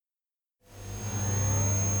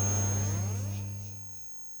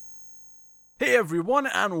everyone,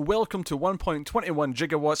 and welcome to 1.21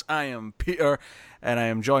 Gigawatts. I am Peter, and I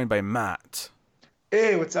am joined by Matt.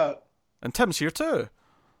 Hey, what's up? And Tim's here too.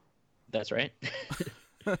 That's right.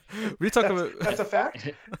 That's a fact?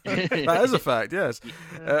 That is a fact, yes.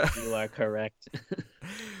 You are correct.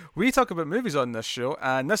 We talk about movies on this show,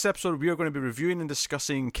 and this episode we are going to be reviewing and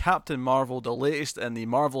discussing Captain Marvel, the latest in the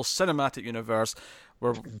Marvel Cinematic Universe.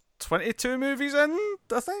 We're 22 movies in,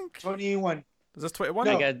 I think? 21. Is this 21?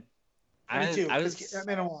 No. 22. I was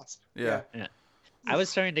Ant-Man and Wasp. Yeah. I was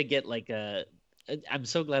starting to get like I'm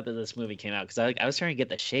so glad that this movie came out because I was starting to get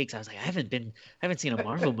the shakes. I was like, I haven't seen a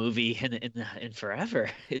Marvel movie in forever.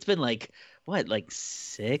 It's been like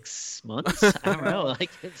 6 months? I don't know.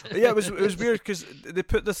 Yeah, it was weird because they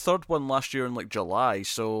put the third one last year in like July,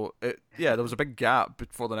 so there was a big gap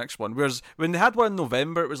before the next one. Whereas when they had one in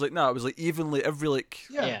November, it was like evenly every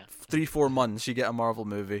 3-4 months you get a Marvel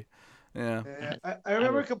movie. Yeah. I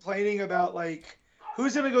remember complaining about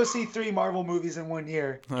who's gonna go see 3 Marvel movies in 1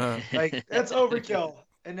 year? That's overkill.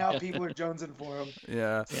 And now people are jonesing for them.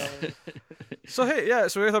 Yeah. So we're going to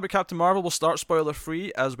talk about Captain Marvel. We'll start spoiler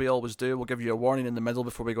free as we always do. We'll give you a warning in the middle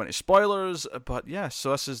before we go into spoilers. But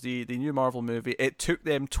so this is the new Marvel movie. It took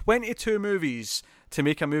them 22 movies to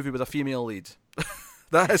make a movie with a female lead.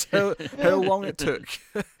 That is how long it took.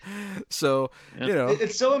 So,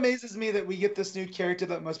 It still amazes me that we get this new character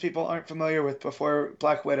that most people aren't familiar with before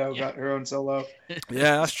Black Widow got her own solo.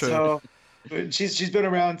 Yeah, that's true. So she's been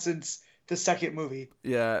around since the second movie.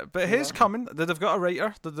 Yeah, but his coming. They've got a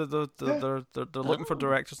writer. They're looking for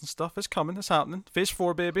directors and stuff. It's coming. It's happening. Phase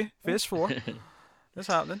 4, baby. Phase 4. It's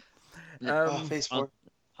happening. Phase 4.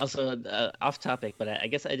 Also, off topic, but I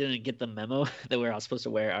guess I didn't get the memo that we're all supposed to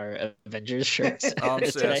wear our Avengers shirts.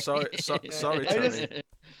 Sorry, Tony.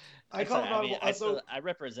 I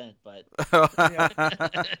represent, but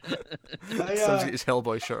Tim's get his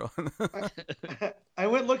Hellboy shirt on. I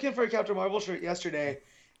went looking for a Captain Marvel shirt yesterday,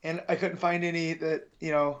 and I couldn't find any that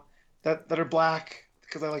that are black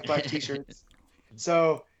because I like black T-shirts.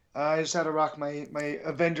 So I just had to rock my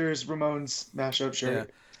Avengers Ramones mashup shirt. Yeah.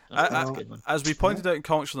 That's a good one. As we pointed out in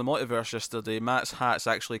Comics from the Multiverse yesterday, Matt's hat's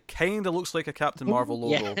actually kind of looks like a Captain Marvel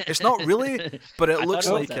logo. Yeah. It's not really, but it looks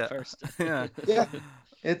like it. First. Yeah.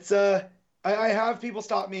 It's I have people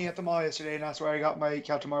stop me at the mall yesterday and that's where I got my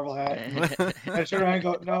Captain Marvel hat. I turn around and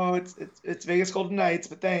go, no, it's Vegas Golden Knights,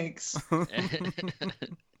 but thanks. And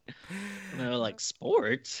they were like,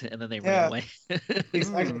 sports, and then they ran away.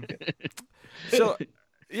 Exactly. So.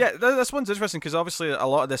 Yeah, this one's interesting because obviously a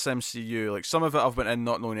lot of this MCU, some of it I've went in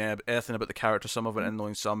not knowing anything about the character, some of it in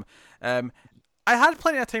knowing some. I had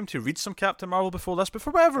plenty of time to read some Captain Marvel before this, but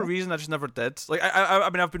for whatever reason I just never did. I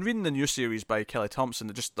mean, I've been reading the new series by Kelly Thompson.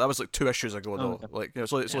 That was 2 issues ago though.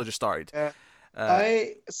 So it just started.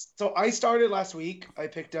 I started last week. I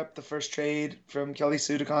picked up the first trade from Kelly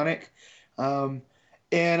Sue DeConnick.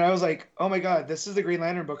 And I was like, "Oh my God, this is the Green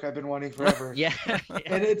Lantern book I've been wanting forever." Yeah.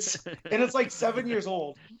 And it's 7 years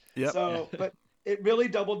old. Yeah. So, but it really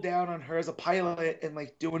doubled down on her as a pilot and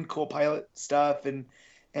doing cool pilot stuff, and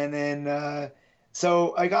then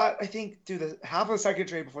so I got, I think, through the half of the second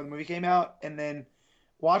trade before the movie came out, and then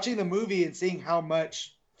watching the movie and seeing how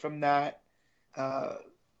much from that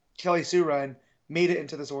Kelly Sue run made it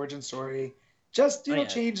into this origin story, just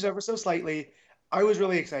changed ever so slightly. I was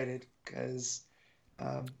really excited because.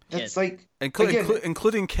 That's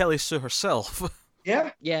including Kelly Sue herself. Yeah.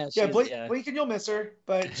 Blink and you'll miss her,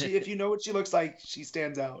 but if you know what she looks like, she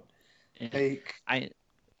stands out. You guys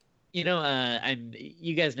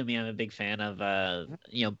know me. I'm a big fan of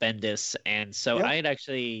Bendis, and so I had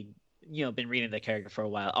actually been reading the character for a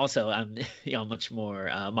while. Also, I'm much more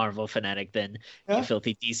Marvel fanatic than you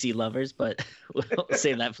filthy DC lovers, but we'll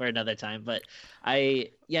save that for another time. But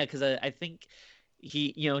because I think.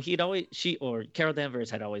 Carol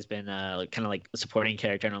Danvers had always been kind of like a supporting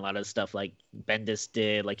character in a lot of stuff like Bendis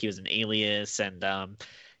did, he was an Alias and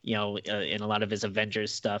in a lot of his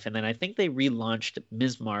Avengers stuff. And then I think they relaunched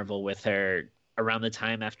Ms. Marvel with her around the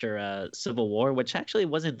time after Civil War, which actually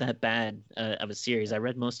wasn't that bad of a series. I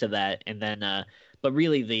read most of that, and then but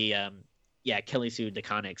really the Kelly Sue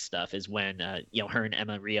DeConnick stuff is when her and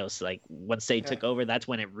Emma Rios, once they took over, that's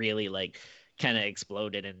when it really kind of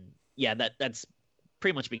exploded. And that's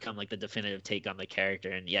pretty much become the definitive take on the character,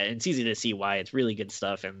 and it's easy to see why. It's really good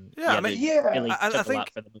stuff, and really took a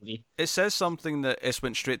lot for the movie. It says something that it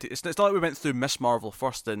went straight to. It's not like we went through Miss Marvel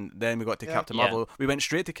first and then we got to Captain Marvel. We went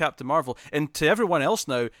straight to Captain Marvel, and to everyone else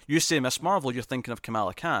now, you say Miss Marvel, you're thinking of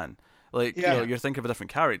Kamala Khan, you're thinking of a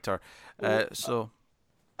different character.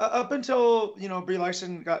 Up until Brie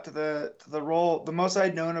Larson got to the role, the most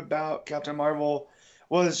I'd known about Captain Marvel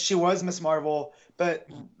she was Miss Marvel, but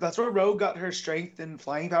that's where Rogue got her strength and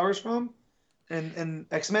flying powers from, and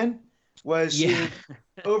X-Men was she Yeah.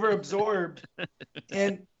 would overabsorbed,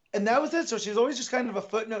 and that was it. So she was always just kind of a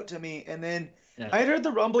footnote to me. And then Yeah. I had heard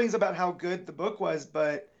the rumblings about how good the book was,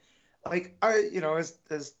 but like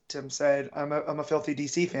as Tim said, I'm a filthy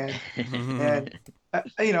DC fan, and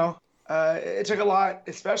it took a lot,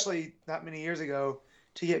 especially that many years ago,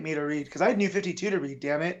 to get me to read because I had New 52 to read.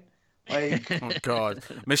 Damn it! Like, Oh God,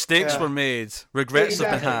 mistakes Yeah. were made, regrets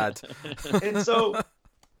have been had. and so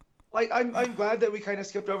like I'm glad that we kind of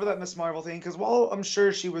skipped over that Miss Marvel thing because while I'm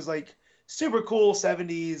sure she was like super cool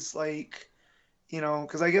 70s, like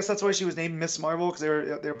because I guess that's why she was named Miss Marvel because they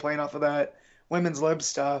were playing off of that women's lib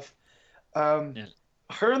stuff. Yeah.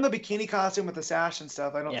 Her in the bikini costume with the sash and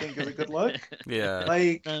stuff, I don't think is a good look. Yeah.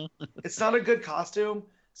 Like, No. it's not a good costume.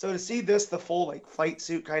 So to see this, the full like flight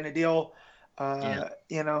suit kind of deal,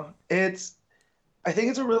 it's I think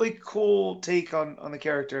it's a really cool take on the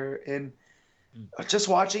character. And just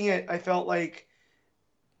watching it, I felt like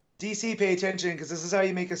DC, pay attention because this is how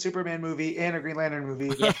you make a Superman movie and a Green Lantern movie.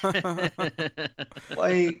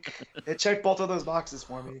 Like, it checked both of those boxes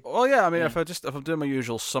for me. Well, yeah. I mean, Yeah. if I'm doing my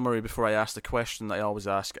usual summary before I ask the question that I always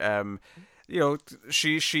ask,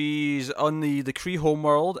 she's on the Kree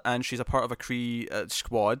homeworld, and she's a part of a Kree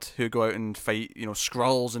squad who go out and fight,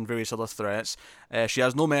 Skrulls and various other threats. She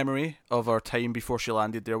has no memory of her time before she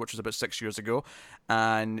landed there, which was about 6 years ago,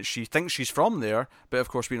 and she thinks she's from there, but of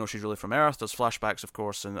course we know she's really from Earth. There's flashbacks, of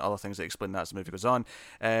course, and other things that explain that as the movie goes on.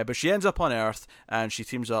 But she ends up on Earth, and she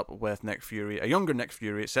teams up with Nick Fury, a younger Nick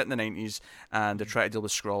Fury, set in the 90s, and they try to deal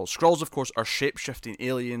with Skrulls. Skrulls, of course, are shape-shifting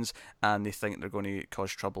aliens, and they think they're going to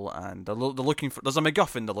cause trouble, and they're looking for. There's a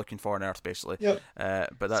MacGuffin they're looking for on Earth, basically. Yep.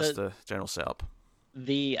 But that's So- the general setup.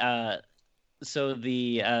 The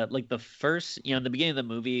like the first, in the beginning of the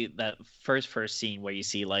movie, that first scene where you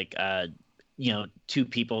see like two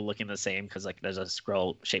people looking the same because like there's a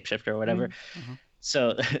scroll shapeshifter or whatever. Mhm.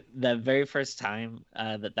 So the very first time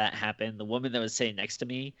that happened, the woman that was sitting next to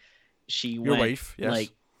me, she Your went wife, yes.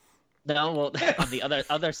 like, no, well, on the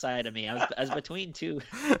other side of me, I was between two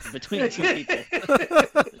people.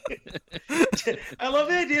 I love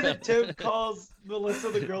the idea that Tim calls Melissa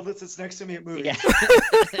the girl that sits next to me at movies. Yeah.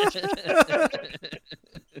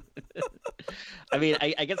 I mean,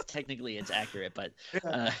 I guess technically it's accurate, but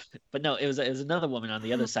no, it was another woman on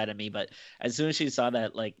the other side of me. But as soon as she saw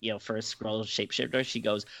that, like, first scroll shapeshifter, she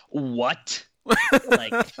goes, "What?"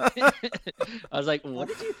 Like, I was like, "What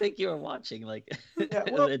did you think you were watching?" Like, Yeah,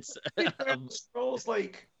 well, it's Scrolls,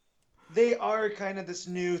 like, they are kind of this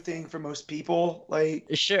new thing for most people. Like,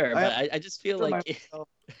 sure, but I just feel for like myself,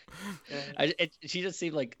 yeah. she just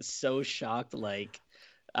seemed like so shocked, like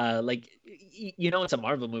it's a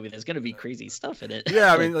Marvel movie. There's gonna be crazy stuff in it.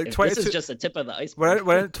 Yeah, I mean, like, this 22 is just the tip of the iceberg.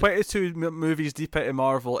 We're 22 movies deep into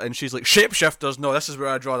Marvel, and she's like, shapeshifters, no, this is where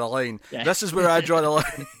I draw the line. Yeah. This is where I draw the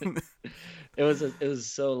line. It was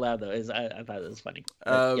so loud though. I thought it was funny.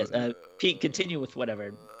 Yes, Pete, continue with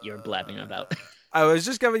whatever you're blabbing about. I was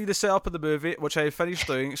just giving you the setup of the movie, which I finished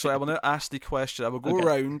doing, so I will now ask the question. I will go Okay.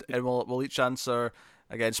 around, and we'll each answer,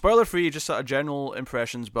 again, spoiler-free, just sort of general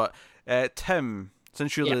impressions, but Tim,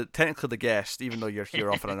 since you're technically the guest, even though you're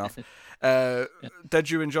here often enough, did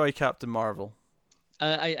you enjoy Captain Marvel?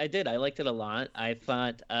 I did. I liked it a lot. I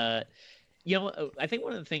thought, I think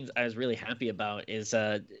one of the things I was really happy about is,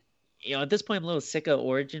 at this point I'm a little sick of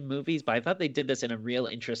origin movies, but I thought they did this in a real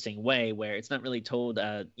interesting way where it's not really told,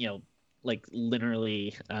 like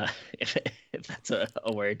linearly, if that's a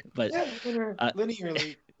word, but Yeah,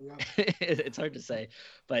 linearly. Yeah. it's hard to say,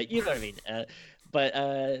 but you know what I mean.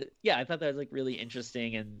 I thought that was like really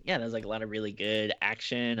interesting, and yeah, there's like a lot of really good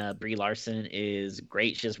action. Brie Larson is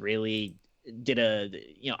great. She just really did a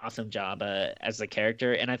awesome job as the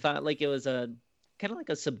character, and I thought like it was a kind of like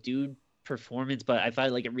a subdued performance, but I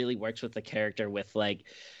thought like it really works with the character, with like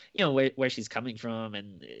where she's coming from,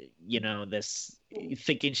 and this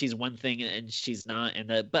thinking she's one thing and she's not, and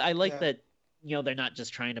but I like that they're not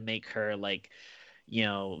just trying to make her like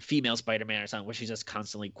female Spider-Man or something where she's just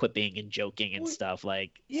constantly quipping and joking and stuff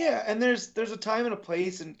like. Yeah, and there's a time and a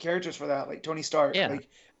place and characters for that, like Tony Stark. Yeah. Like,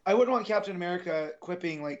 I wouldn't want Captain America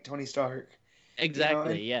quipping like Tony Stark.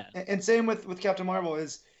 Exactly. Yeah. And same with Captain Marvel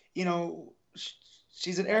is,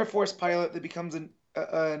 she's an Air Force pilot that becomes an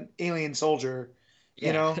alien soldier.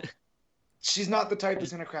 Yeah. She's not the type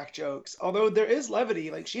that's gonna crack jokes. Although there is levity,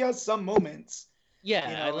 like she has some moments.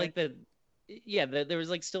 Yeah, I like that. Yeah, there was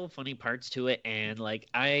like still funny parts to it, and like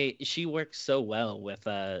she works so well with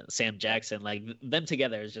Sam Jackson. Like them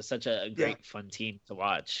together is just such a great fun team to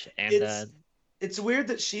watch. And It's weird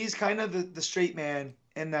that she's kind of the straight man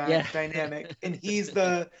in that Yeah. dynamic, and he's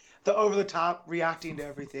the over the top reacting to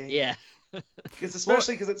everything. Yeah. Because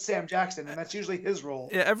especially because it's Sam Jackson, and that's usually his role.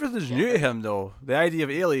 Yeah, everything's new to him though. The idea of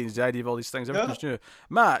aliens, the idea of all these things, everything's new.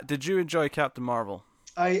 Matt, did you enjoy Captain Marvel?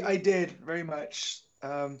 I did very much.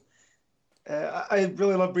 I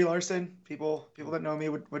really love Brie Larson. People that know me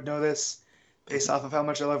would know this based off of how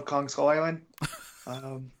much I love Kong Skull Island.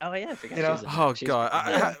 Oh yeah, I forgot. You know? she was in Oh it. She's-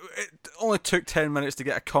 god, it only took 10 minutes to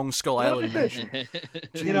get a Kong Skull Island mention.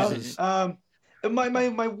 You know, Jesus.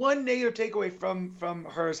 my one negative takeaway from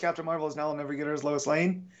her as Captain Marvel is now I'll never get her as Lois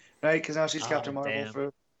Lane, right? Because now she's Oh, Captain Marvel damn.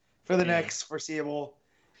 for the Yeah. next foreseeable.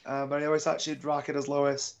 But I always thought she'd rock it as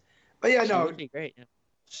Lois. But yeah, She no, would be great. Yeah.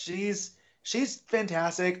 she's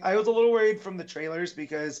fantastic. I was a little worried from the trailers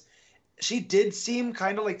because she did seem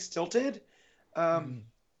kind of like stilted,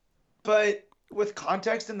 but with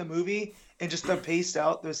context in the movie and just the paced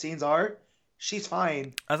out those scenes are, she's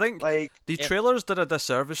fine. I think Like the Yep. trailers did a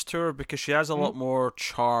disservice to her because she has a lot more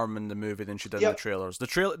charm in the movie than she did in the Yep. trailers. The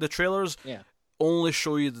trailers Yeah. only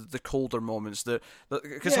show you the colder moments.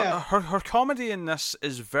 Because Yeah. her comedy in this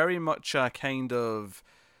is very much a kind of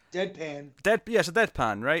deadpan. it's a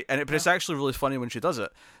deadpan, right? But it's actually really funny when she does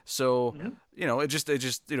it. So it just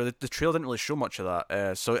the trailer didn't really show much of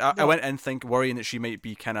that. So I No. went in worrying that she might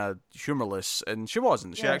be kind of humorless, and she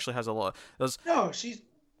wasn't. She Yeah. actually has a lot. No,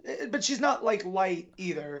 but she's not like light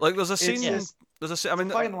either. Like there's a It's scene. just There's a scene. I mean,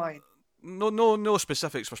 fine line. no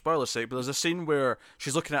specifics for spoiler's sake, but there's a scene where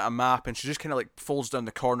she's looking at a map and she just kind of like folds down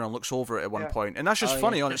the corner and looks over it at one Yeah. point, and that's just Oh,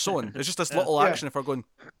 funny yeah. on its own. It's just this little Yeah. action of her going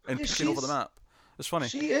and Yeah, peeking over the she's- map. It's funny.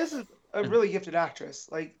 She is a really gifted actress.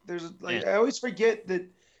 Like Yeah. I always forget that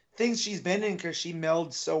things she's been in because she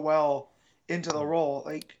melds so well into the role.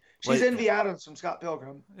 Like she's Like- Envy Adams from Scott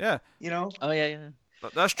Pilgrim. Yeah, You know. Oh yeah.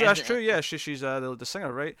 that's true. And, That's true. Yeah, she's the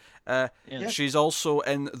singer, right? Yeah. She's also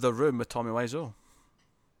in The Room with Tommy Wiseau.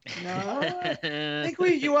 No, I think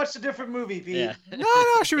you watched a different movie, Pete. Yeah.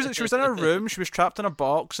 No, she was in a room. She was trapped in a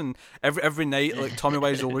box, and every night, like Tommy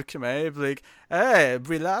Wiseau would come out, be like, "Hey,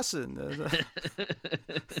 Brie Larson."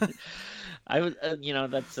 I would,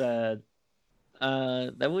 that's that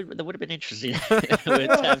would have been interesting to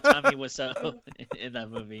have Tommy Wiseau in that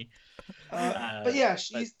movie. But yeah,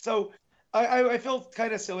 she's so. I feel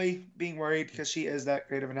kind of silly being worried because she is that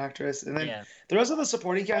great of an actress, and then Yeah, the rest of the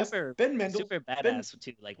supporting cast, super, Ben Mendelsohn. super badass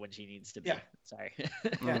too. Like when she needs to be. Yeah. Sorry.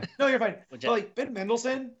 Yeah, no, you're fine. Which But like Ben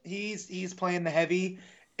Mendelsohn, he's playing the heavy,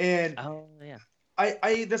 and Oh yeah.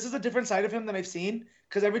 I this is a different side of him than I've seen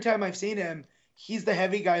because every time I've seen him, he's the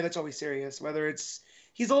heavy guy that's always serious. Whether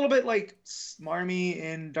he's a little bit like smarmy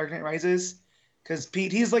in Dark Knight Rises, because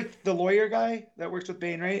Pete he's like the lawyer guy that works with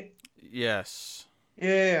Bane, right? Yes.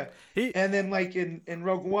 Yeah. He- And then like in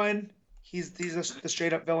Rogue One, he's the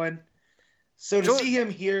straight up villain. So to Joe- see him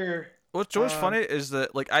here, What's funny is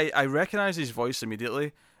that like I recognize his voice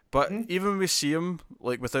immediately, but even when we see him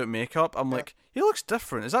like without makeup, I'm like, he looks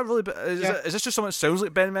different. Is that really? Is this just someone that sounds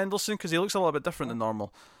like Ben Mendelsohn? Because he looks a little bit different than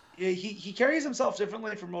normal. yeah, he carries himself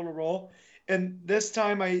differently from role to role. And this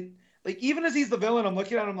time even as he's the villain, I'm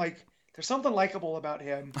looking at him like there's something likable about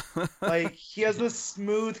him. Like he has this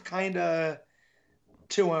smooth kind of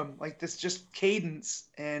to him, like this just cadence,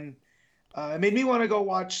 and it made me want to go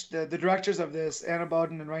watch the directors of this. Anna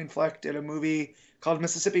Bowden and Ryan Fleck did a movie called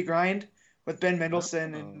Mississippi Grind with Ben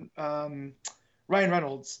Mendelsohn and Ryan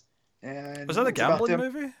Reynolds. And Was that a it's about gambling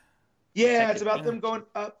them- movie? Yeah, it's about Yeah. them going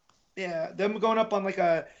up. Yeah, them going up on like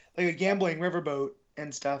a gambling riverboat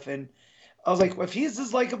and stuff. And I was like, well, if he's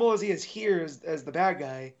as likable as he is here as the bad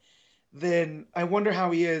guy, then I wonder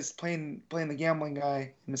how he is playing the gambling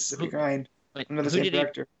guy in Mississippi Grind. Wait, Under the who same did he?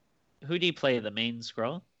 director. Who do you play? The main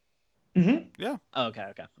scroll? Mm-hmm. Oh, okay.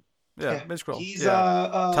 Okay. Yeah, mid-scroll. He's yeah.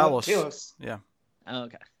 Talos. Talos. Yeah. Oh,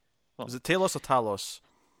 okay. Is it Talos or Talos?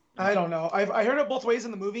 I don't know. I heard it both ways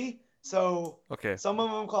in the movie. So Okay. some of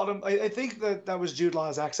them called him. I think that was Jude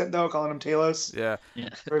Law's accent though, calling him Talos Yeah. Yeah.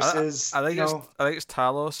 versus. I think it's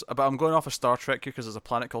Talos, but I'm going off of Star Trek here because there's a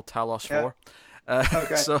planet called Talos Yeah. 4.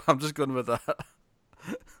 Okay. So I'm just going with that.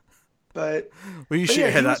 But Will you But shake yeah,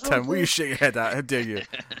 your head he at was Tim? really Will you cool. shake your head at? How dare you?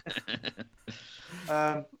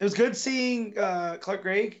 it was good seeing Clark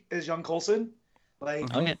Gregg as young Coulson. Like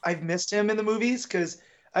Oh, yeah. I've missed him in the movies because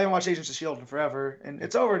I haven't watched Agents of Shield in forever, and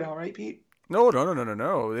it's over now, right, Pete? No.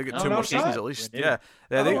 They get Oh, two no, more it's seasons not? at least. They Yeah.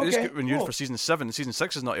 do. Yeah, they Oh, just okay, get renewed cool. for season 7. Season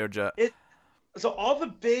 6 is not aired yet. So all the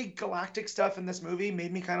big galactic stuff in this movie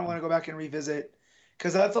made me kind of want to go back and revisit,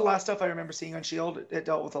 because that's the last stuff I remember seeing on Shield. It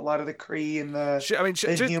dealt with a lot of the Kree and the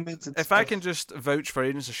Inhumans and if stuff. I can just vouch for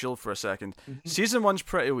Agents of S.H.I.E.L.D. for a second, Mm-hmm. season 1's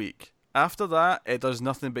pretty weak. After that, it does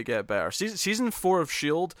nothing but get better. Season 4 of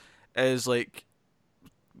S.H.I.E.L.D. is like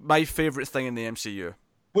my favourite thing in the MCU.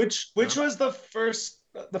 Which was the first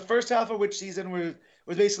half of which season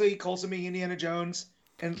was basically Coulson being Indiana Jones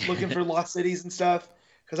and looking for lost cities and stuff.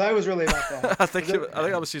 Because I was really about that. I think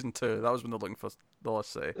that was season 2. That was when they're looking for the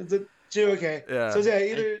lost city. Is it 2? Okay. Yeah. So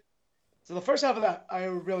yeah, so the first half of that I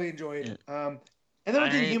really enjoyed. And then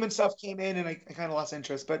when the human stuff came in, and I kind of lost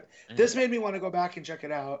interest. But this made me want to go back and check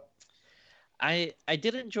it out. I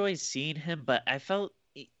did enjoy seeing him, but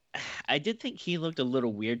I did think he looked a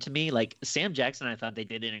little weird to me. Like Sam Jackson, I thought they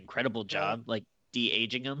did an incredible job, like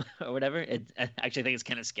de-aging him or whatever. I actually think it's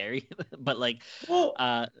kind of scary, but like, well,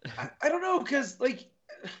 I don't know, because like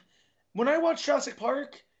when I watch Jurassic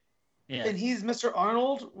Park, and he's Mr.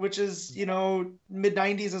 Arnold, which is mid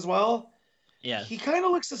 90s as well. Yeah, he kind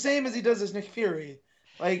of looks the same as he does as Nick Fury.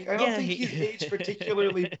 Like I don't think he's aged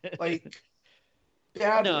particularly like.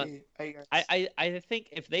 Badly, no, I think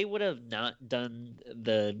if they would have not done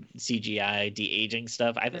the CGI de-aging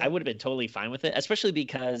stuff, I would have been totally fine with it, especially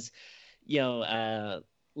because,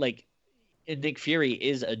 like Nick Fury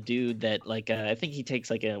is a dude that I think he takes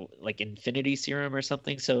like Infinity Serum or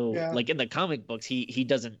something. So like in the comic books, he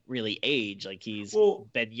doesn't really age. Like he's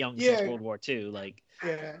been young since World War II. Like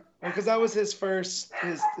because that was his first.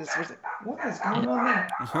 What is going on there?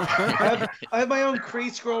 I have my own Kree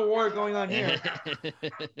Skrull War going on here.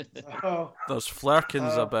 So, those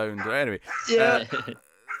flirkins abound. Anyway, I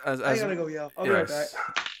gotta go yell. I'll be right back.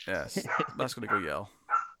 Yes, that's gonna go yell.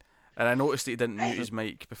 And I noticed that he didn't mute his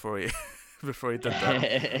mic before he did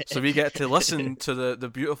that. So we get to listen to the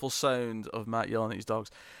beautiful sound of Matt yelling at his dogs.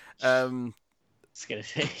 Just gonna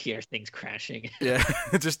hear things crashing. Yeah,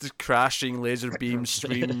 just crashing, laser beam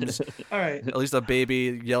streams. All right. At least a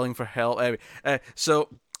baby yelling for help. Anyway, so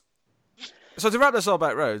to wrap this all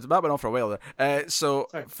back round, that went on for a while there.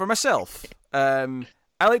 For myself, I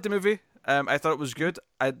liked the movie. I thought it was good.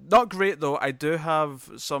 Not great though. I do have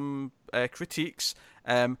some critiques.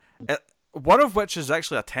 One of which is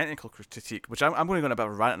actually a technical critique, which I'm going to go on a bit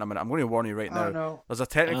of a rant in a minute. I'm going to warn you right now. No. There's a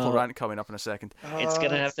technical rant coming up in a second. It's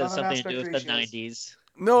going to have something to do with the 90s.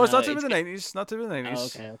 No, it's not to do with the 90s. Not to do with the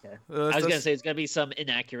 90s. Oh, okay. I was going to say it's going to be some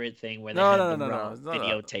inaccurate thing where they no,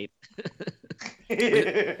 videotape.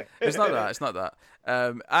 It's not that. It's not that.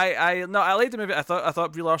 I liked the movie. I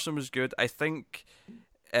thought Brie Larson was good. I think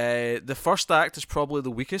the first act is probably the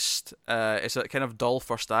weakest. It's a kind of dull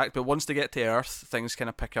first act, but once they get to Earth, things kind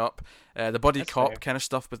of pick up. The buddy cop kind of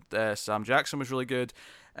stuff with Sam Jackson was really good.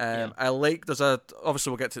 I like.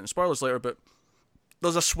 Obviously we'll get to it in spoilers later, but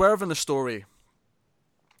there's a swerve in the story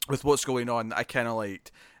with what's going on that I kind of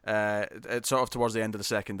liked. It's sort of towards the end of the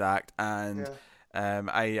second act, and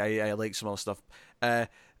I like some other stuff.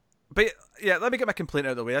 But yeah, let me get my complaint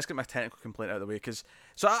out of the way. Let's get my technical complaint out of the way.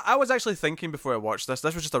 So I was actually thinking before I watched this.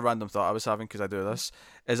 This was just a random thought I was having because I do this.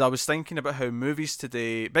 I was thinking about how movies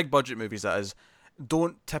today, big budget movies that is,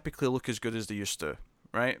 don't typically look as good as they used to,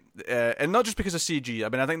 right? And not just because of CG. I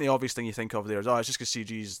mean, I think the obvious thing you think of there is, it's just because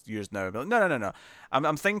CG is used now. But no.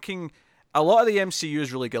 I'm thinking a lot of the MCU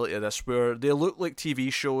is really guilty of this, where they look like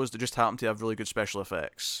TV shows that just happen to have really good special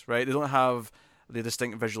effects, right? They don't have the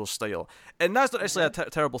distinct visual style, and that's not necessarily a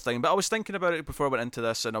terrible thing. But I was thinking about it before I went into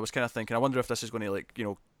this, and I was kind of thinking, I wonder if this is going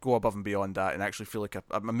to go above and beyond that and actually feel like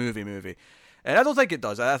a movie. And I don't think it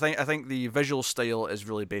does. I think the visual style is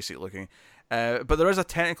really basic looking, but there is a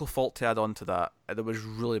technical fault to add on to that was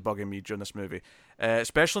really bugging me during this movie,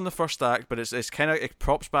 especially in the first act. But it's kind of, it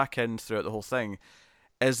props back in throughout the whole thing,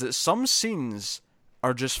 is that some scenes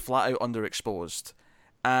are just flat out underexposed,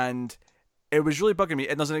 and it was really bugging me.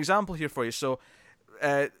 And there's an example here for you. So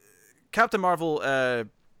Captain Marvel,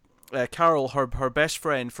 Carol, her best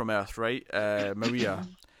friend from Earth, right? Maria.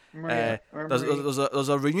 There's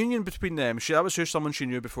a reunion between them. That was someone she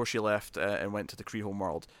knew before she left and went to the Kree home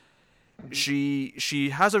world. Mm-hmm. She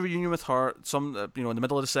has a reunion with her in the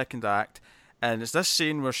middle of the second act, and it's this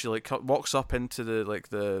scene where she walks up into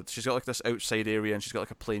she's got this outside area, and she's got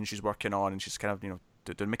a plane she's working on, and she's kind of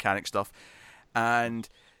doing mechanic stuff, and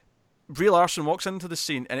Brie Larson walks into the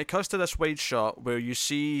scene, and it cuts to this wide shot where you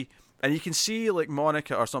see, and you can see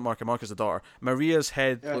Monica, or it's not Monica's the daughter. Maria's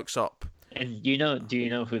head looks up. And do you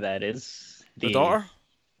know who that is? The daughter?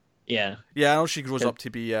 Yeah. Yeah, I know she grows up to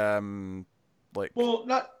be Well,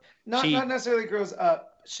 not necessarily grows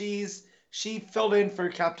up. She filled in for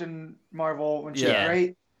Captain Marvel when she was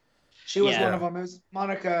right. She was one of them. It was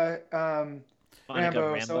Monica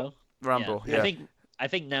Rambeau. Rambeau. Yeah. I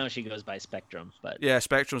think now she goes by Spectrum, but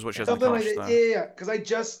Spectrum's what she has in something like that. Yeah. Because I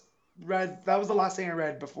just read, that was the last thing I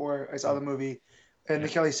read before I saw the movie, in the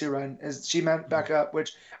Kelly Sue run. Is she meant back up,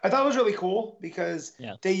 which I thought was really cool because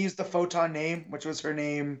they used the Photon name, which was her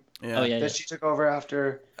name that she took over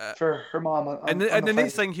after for her mom. The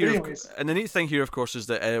neat thing here, of course, is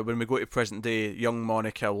that when we go to present day, young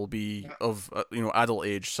Monica will be of adult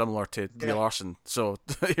age, similar to Brie Larson. So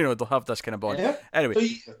they'll have this kind of bond. Yeah. Anyway,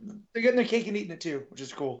 so they're getting their cake and eating it too, which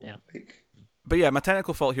is cool. Yeah. But yeah, my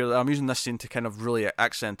technical fault here, I'm using this scene to kind of really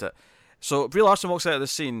accent it. So Brie Larson walks out of the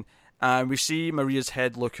scene, and we see Maria's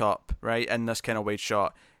head look up, right, in this kind of wide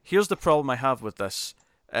shot. Here's the problem I have with this,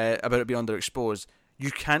 about it being underexposed.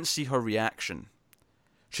 You can't see her reaction.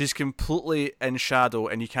 She's completely in shadow,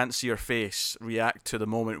 and you can't see her face react to the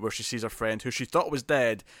moment where she sees her friend, who she thought was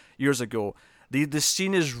dead years ago. The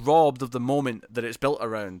scene is robbed of the moment that it's built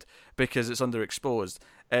around because it's underexposed.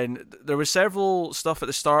 And there was several stuff at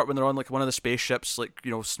the start when they're on like one of the spaceships, like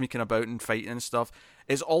sneaking about and fighting and stuff.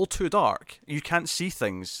 It's all too dark. You can't see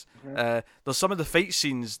things. There's some of the fight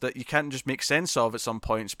scenes that you can't just make sense of at some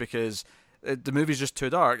points because the movie's just too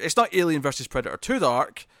dark. It's not Alien versus Predator too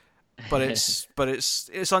dark, but it's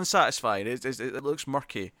unsatisfying. It looks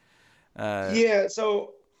murky.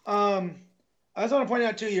 So I just want to point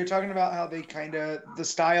out too. You're talking about how they the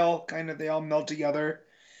style they all meld together.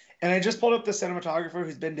 And I just pulled up the cinematographer,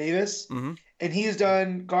 who's Ben Davis, and he's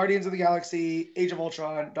done Guardians of the Galaxy, Age of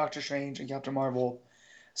Ultron, Doctor Strange, and Captain Marvel.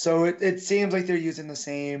 So it seems like they're using the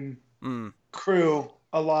same crew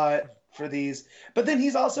a lot for these. But then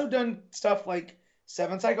he's also done stuff like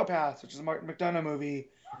Seven Psychopaths, which is a Martin McDonagh movie,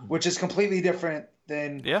 which is completely different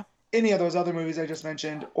than any of those other movies I just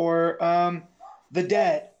mentioned, or The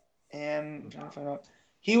Dead. And I'm trying to find out.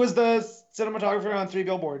 He was the cinematographer on 3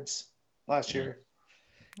 Billboards last year.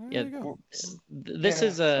 Yeah, this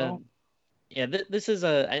is a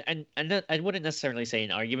I wouldn't necessarily say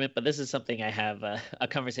an argument, but this is something I have a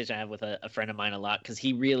conversation I have with a friend of mine a lot, because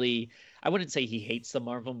he really, I wouldn't say he hates the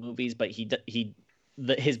Marvel movies, but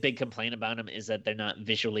his big complaint about them is that they're not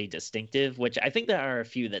visually distinctive, which I think there are a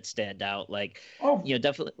few that stand out, like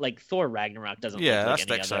definitely like Thor Ragnarok doesn't look like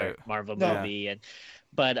any other Marvel movie,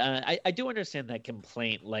 but I do understand that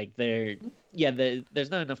complaint. Like there's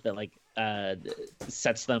not enough that like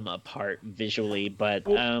sets them apart visually, but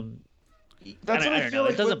that's what I feel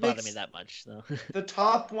like. It doesn't bother me that much, though. The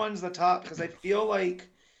top one's the top, because I feel like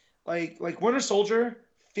Winter Soldier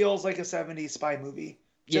feels like a 70s spy movie,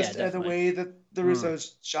 just the way that the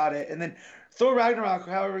Russos shot it, and then Thor Ragnarok.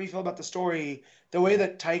 However you feel about the story, the way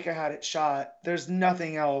that Taika had it shot, there's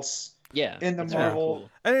nothing else. In the Marvel, cool.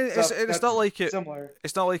 And it's not like similar.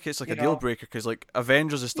 It's not like it's like a deal breaker, because like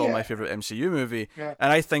Avengers is still my favorite MCU movie, and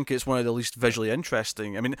I think it's one of the least visually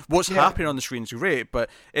interesting. I mean, what's happening on the screen is great, but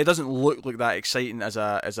it doesn't look like that exciting as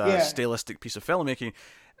a stylistic piece of filmmaking.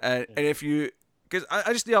 And if you, because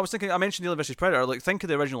I was thinking, I mentioned Alien vs Predator. Like, think of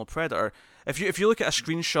the original Predator. If you look at a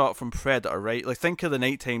screenshot from Predator, right? Like, think of the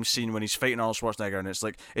nighttime scene when he's fighting Arnold Schwarzenegger, and it's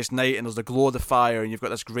like it's night, and there's the glow of the fire, and you've got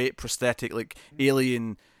this great prosthetic like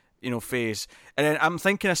alien face. And then I'm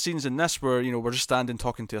thinking of scenes in this where, we're just standing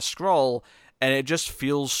talking to a Skrull, and it just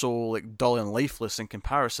feels so like dull and lifeless in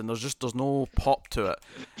comparison. There's no pop to it.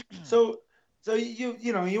 So you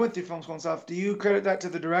went through film school and stuff. Do you credit that to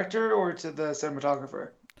the director or to the cinematographer?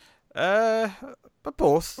 But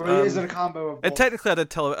both. Or is it a combo of both? And technically, I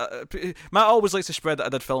did Matt always likes to spread that I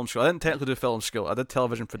did film school. I didn't technically do film school. I did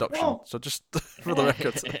television production. So just for the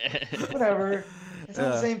record. Whatever. It's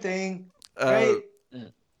not the same thing, right?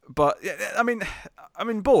 But I mean,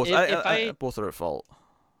 both. Both are at fault.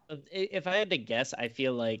 If I had to guess, I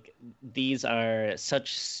feel like these are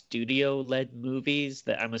such studio-led movies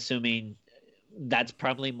that I'm assuming that's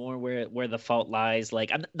probably more where the fault lies.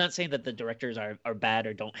 Like, I'm not saying that the directors are bad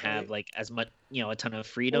or don't have like as much, a ton of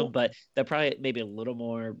freedom, but they're probably maybe a little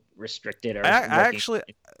more restricted. Or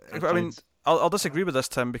I'll disagree with this,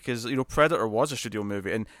 Tim, because Predator was a studio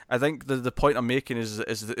movie, and I think the point I'm making is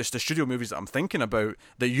it's the studio movies that I'm thinking about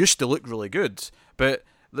that used to look really good, but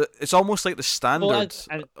it's almost like the standard.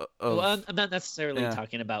 I'm not necessarily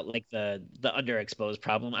talking about like the underexposed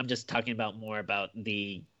problem. I'm just talking about more about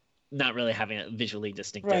the not really having a visually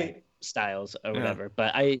distinctive styles or whatever.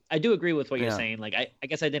 But I do agree with what you're saying. Like I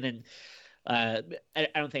guess I didn't. I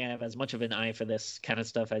don't think I have as much of an eye for this kind of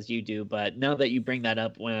stuff as you do, but now that you bring that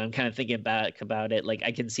up, when I'm kind of thinking back about it, like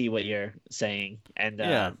I can see what you're saying, and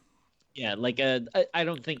I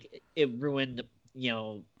don't think it ruined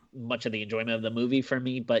much of the enjoyment of the movie for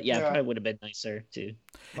me, but it probably would have been nicer to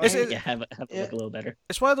have it look a little better.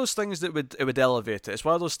 It's one of those things that would elevate it. It's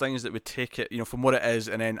one of those things that would take it from what it is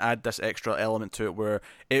and then add this extra element to it where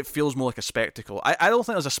it feels more like a spectacle. I don't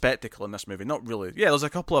think there's a spectacle in this movie, not really. Yeah, there's a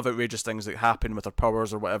couple of outrageous things that happen with her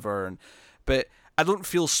powers or whatever, but I don't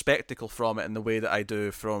feel spectacle from it in the way that I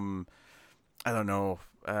do from, I don't know,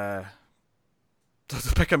 to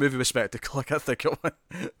pick a movie with spectacle, I can't think of one.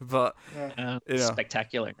 But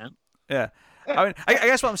Spectacular, no? Yeah. I mean, I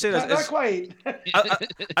guess what I'm saying is not quite.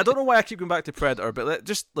 I don't know why I keep going back to Predator, but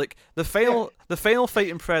just like the final fight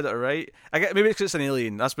in Predator, right? Maybe because it's an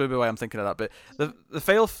alien. That's maybe why I'm thinking of that. But the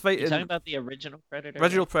final fight. You're talking about the original Predator.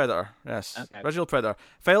 Original Predator, yes. Okay. Original Predator.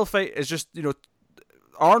 Final fight is just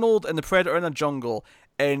Arnold and the Predator in a jungle,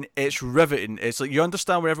 and it's riveting. It's like you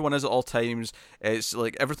understand where everyone is at all times. It's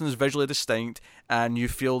like everything's visually distinct, and you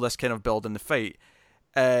feel this kind of build in the fight.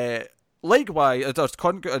 Likewise,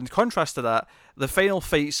 in contrast to that, the final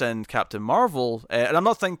fights in Captain Marvel, and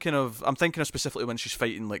I'm thinking of specifically when she's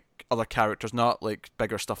fighting like other characters, not like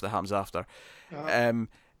bigger stuff that happens after.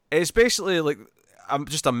 It's basically like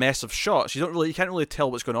just a mess of shots. You can't really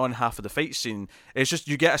tell what's going on in half of the fight scene. It's just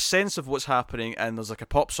you get a sense of what's happening, and there's like a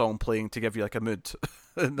pop song playing to give you like a mood.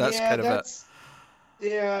 And that's kind of it.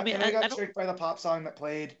 Yeah, I mean, and I got tricked by the pop song that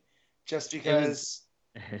played, just because.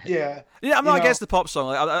 Yeah, I'm not against the pop song.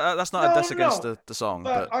 Like, that's not a diss against the song.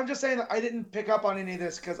 But I'm just saying that I didn't pick up on any of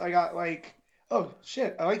this because I got like, oh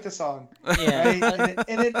shit, I like the song. Yeah, right?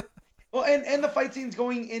 and the fight scene's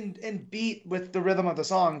going in beat with the rhythm of the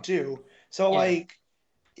song too. So like,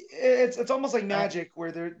 it's almost like magic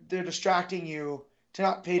where they're distracting you to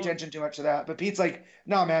not pay attention too much to that. But Pete's like,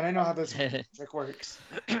 no, man, I know how this trick works.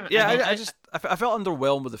 Yeah, I felt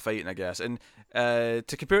underwhelmed with the fighting, I guess. And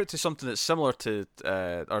to compare it to something that's similar to,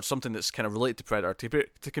 or something that's kind of related to Predator,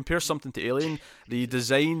 to compare something to Alien, the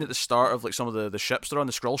design at the start of like some of the ships that are on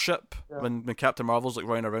the Skrull ship, when Captain Marvel's like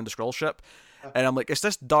running around the Skrull ship, and I'm like, it's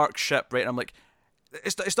this dark ship, right? And I'm like,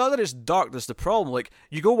 it's not that it's dark that's the problem. Like,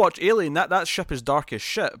 you go watch Alien, that ship is dark as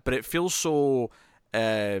shit, but it feels so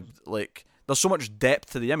like. There's so much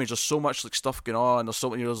depth to the image. There's so much like stuff going on. There's so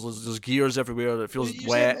many. There's gears everywhere. It feels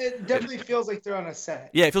wet. It definitely feels like they're on a set.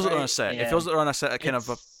 Yeah, it feels like they're on a set. Yeah. It feels like they're on a set, kind of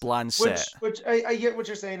a bland set. Which I get what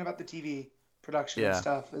you're saying about the TV production and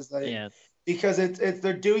stuff is like because it's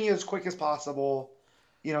they're doing it as quick as possible,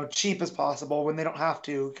 cheap as possible when they don't have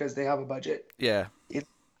to because they have a budget. Yeah.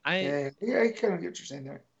 I kind of get what you're saying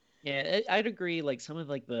there. Yeah, I'd agree. Like some of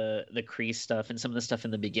like the Kree stuff and some of the stuff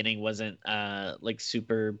in the beginning wasn't like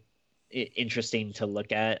super interesting to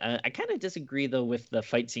look at. I kind of disagree though with the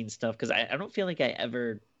fight scene stuff because I don't feel like I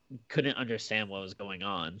ever couldn't understand what was going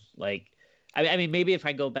on. Like, I mean, maybe if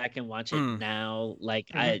I go back and watch it now, like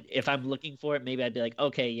if I'm looking for it, maybe I'd be like,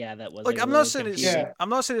 okay, yeah, that was. Like, I'm not saying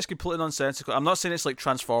it's completely nonsensical. I'm not saying it's like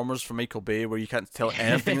Transformers from Michael Bay where you can't tell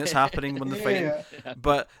anything that's happening when they're fighting.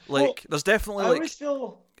 But like, there's definitely like. I always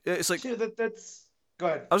feel. It's like that's. Go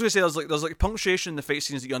ahead. I was gonna say there's like punctuation in the fight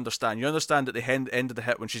scenes that you understand. You understand at the end of the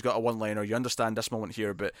hit when she's got a one-liner. You understand this moment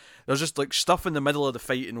here, but there's just like stuff in the middle of the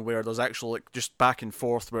fighting where there's actual like just back and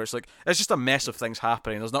forth where it's like it's just a mess of things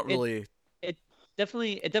happening. There's not really. It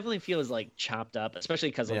definitely feels like chopped up, especially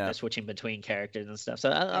because they're switching between characters and stuff. So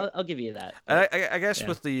I'll give you that. I guess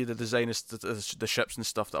with the design of the ships and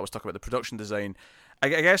stuff that I was talking about, the production design. I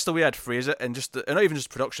guess the way I'd phrase it, and just not even just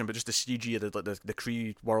production, but just the CG of the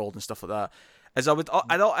Kree world and stuff like that, is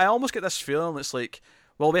I almost get this feeling it's like,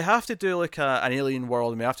 well, we have to do like an alien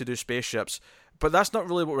world and we have to do spaceships, but that's not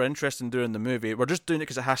really what we're interested in doing in the movie. We're just doing it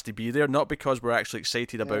because it has to be there, not because we're actually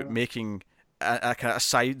excited about making a kind of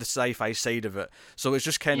the sci-fi side of it. So it's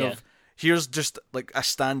just kind of here's just like a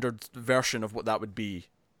standard version of what that would be,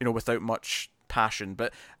 without much passion.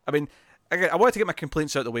 But I mean. Again, I wanted to get my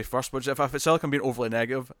complaints out of the way first, but if it's like I'm being overly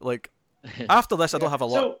negative, like after this, I don't have a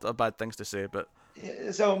lot of bad things to say. But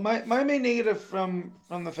so my main negative from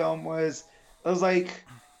the film was I was like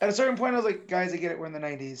at a certain point I was like, guys, I get it, we're in the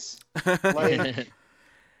 90s.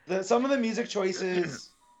 Like some of the music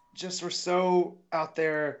choices just were so out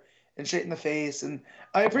there and straight in the face, and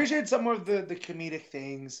I appreciate some of the comedic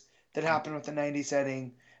things that happened with the 90s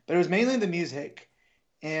setting, but it was mainly the music,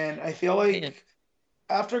 and I feel like.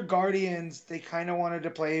 After Guardians, they kind of wanted to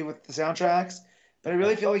play with the soundtracks, but I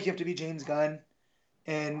really feel like you have to be James Gunn,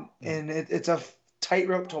 and it's a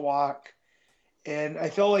tightrope to walk. And I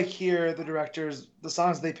feel like here, the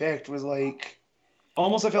songs they picked was like,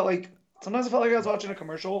 sometimes I felt like I was watching a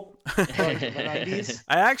commercial from like the 90s.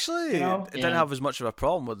 I actually didn't have as much of a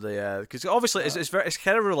problem with the, because obviously it's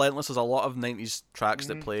kind of relentless. There's a lot of 90s tracks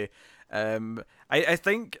that play. I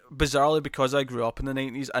think bizarrely because I grew up in the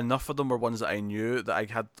 90s, enough of them were ones that I knew that I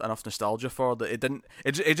had enough nostalgia for that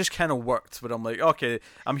it just kind of worked. But I'm like, okay,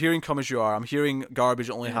 I'm hearing "Come As You Are," I'm hearing "Garbage."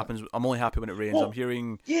 It only happens. I'm only happy when it rains. I'm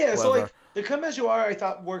hearing so like the "Come As You Are" I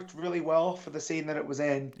thought worked really well for the scene that it was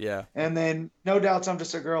in. Yeah, and then "No Doubts I'm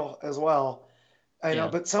Just a Girl" as well. I know,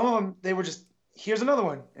 but some of them they were just here's another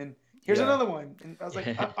one and Here's Yeah. another one. And I was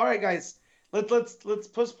like, all right, guys, let's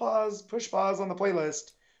push pause on the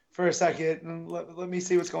playlist for a second and let me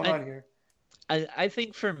see what's going on here. I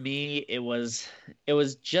think for me it was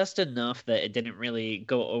just enough that it didn't really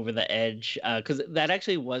go over the edge, because that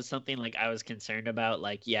actually was something like I was concerned about.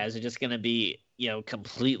 Like, yeah, is it just gonna be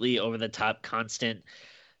completely over the top, constant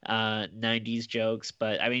 90s jokes?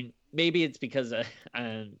 But I mean, maybe it's because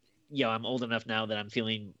I'm old enough now that I'm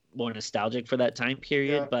feeling more nostalgic for that time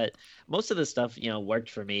period. Yeah. But most of the stuff worked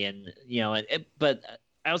for me, and but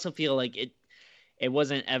I also feel like it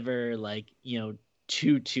wasn't ever like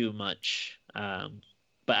too much.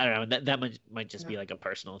 But I don't know. That might just be like a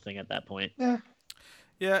personal thing at that point.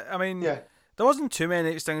 Yeah, I mean, there wasn't too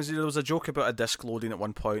many things. There was a joke about a disc loading at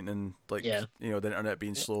one point, and like the internet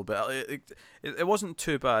being slow, but it wasn't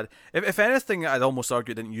too bad. If anything, I'd almost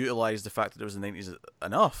argue it didn't utilize the fact that it was the 90s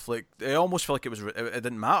enough. Like, I almost felt like it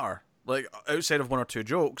didn't matter. Like, outside of one or two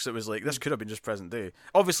jokes, it was like, this could have been just present day.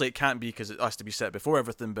 Obviously, it can't be because it has to be set before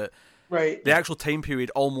everything, but the actual time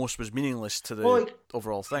period almost was meaningless to the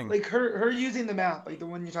overall thing. Like, her using the map, like the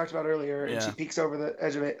one you talked about earlier, and she peeks over the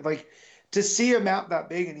edge of it. Like, to see a map that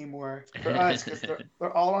big anymore for us, because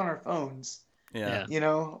they're all on our phones. Yeah.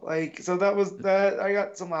 Like, so that was that. I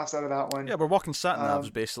got some laughs out of that one. Yeah, we're walking sat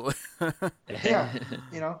navs, basically.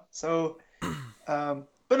 So,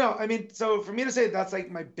 but no, I mean, so for me to say that's like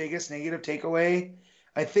my biggest negative takeaway,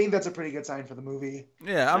 I think that's a pretty good sign for the movie.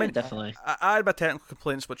 Yeah, I mean, definitely. I had my technical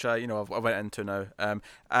complaints, which I went into now.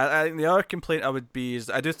 I think the other complaint I would be is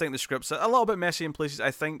I do think the script's a little bit messy in places.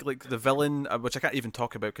 I think like the villain, which I can't even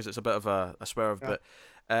talk about because it's a bit of a swerve, but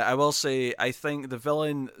I will say I think the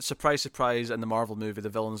villain, surprise, in the Marvel movie, the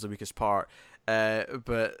villain's the weakest part.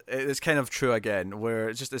 But it's kind of true again, where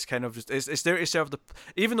it's there to serve the.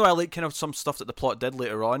 Even though I like kind of some stuff that the plot did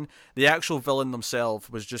later on, the actual villain themselves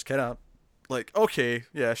was just kind of like, okay,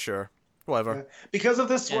 yeah, sure, whatever. Because of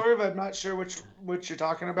this swerve, I'm not sure which you're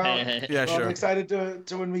talking about. Yeah, sure. I'm excited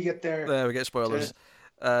to when we get there. Yeah, we get spoilers.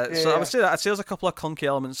 So I would say that I'd say there's a couple of clunky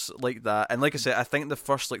elements like that, and like I said, I think the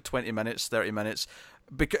first 20 minutes, 30 minutes,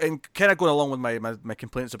 and kind of going along with my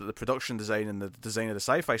complaints about the production design and the design of the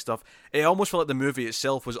sci-fi stuff, it almost felt like the movie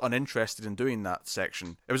itself was uninterested in doing that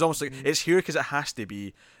section. It was almost like it's here because it has to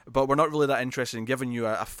be, but we're not really that interested in giving you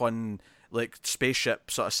a fun like spaceship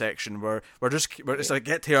sort of section where it's like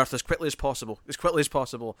get to Earth as quickly as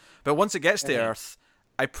possible. But once it gets to Earth,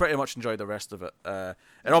 I pretty much enjoyed the rest of it. And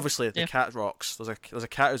obviously the cat rocks. There's a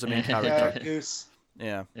cat who's a main character. Yeah, Goose.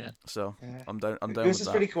 Yeah. So I'm down. I'm down Goose with is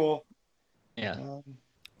that. pretty cool. Yeah.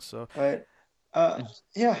 But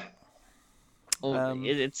yeah. Well,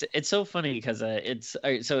 it's so funny because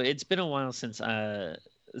it's been a while since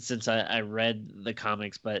I read the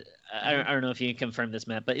comics, but I don't know if you can confirm this,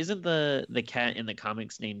 Matt. But isn't the cat in the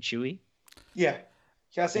comics named Chewie? Yeah,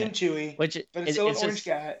 cat's named Chewie, but it's still an orange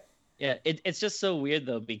cat. Yeah, it's just so weird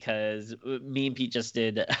though because me and Pete just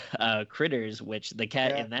did Critters, which the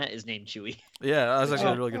cat in that is named Chewie. Yeah, that's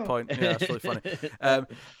actually a really good point. Yeah, that's really funny.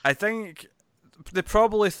 I think they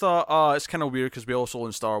probably thought, it's kind of weird because we also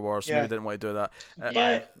own Star Wars, so maybe didn't want to do that.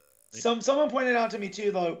 But someone pointed out to me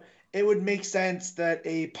too, though, it would make sense that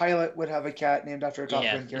a pilot would have a cat named after a Top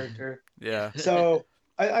Gun character. Yeah. So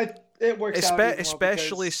it works out.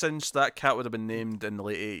 Especially because since that cat would have been named in the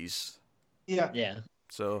late 80s. Yeah. Yeah.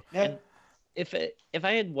 So. Yeah. If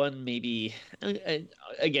I had one maybe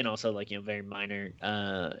again also like very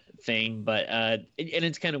minor thing, but and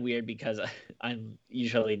it's kind of weird because I'm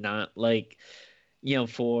usually not like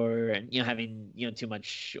for having too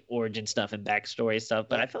much origin stuff and backstory stuff,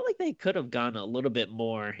 but I felt like they could have gone a little bit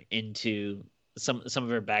more into some of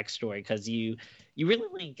her backstory because you really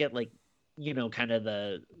like get like kind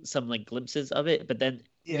of some like glimpses of it, but then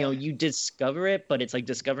you discover it, but it's like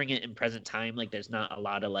discovering it in present time, like there's not a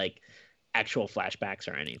lot of like actual flashbacks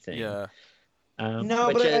or anything. Yeah.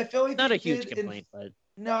 No, but I feel like not a huge complaint, but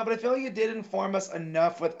no, but I feel like it did inform us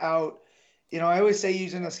enough without. I always say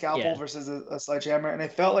using a scalpel versus a sledgehammer, and I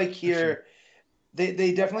felt like here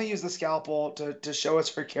they definitely use the scalpel to show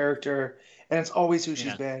us her character, and it's always who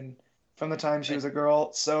she's been from the time she was a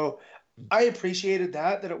girl. So I appreciated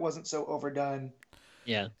that it wasn't so overdone.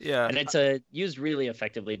 Yeah. Yeah. And it's used really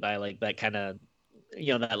effectively by like that kind of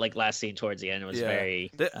that like last scene towards the end was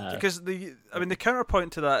very because the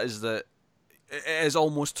counterpoint to that is that it is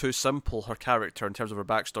almost too simple, her character, in terms of her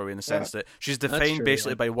backstory, in the sense that she's defined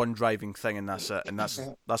basically by one driving thing, and that's it, and that's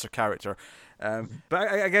her character. But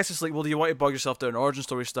I guess it's like, well, do you want to bog yourself down origin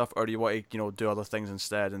story stuff, or do you want to do other things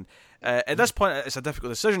instead? And at this point, it's a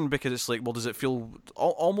difficult decision because it's like, well, does it feel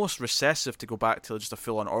almost recessive to go back to just a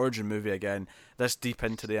full-on origin movie again, this deep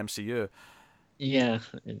into the MCU? Yeah.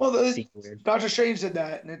 Well, It seemed weird. Doctor Strange did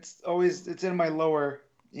that, and it's in my lower,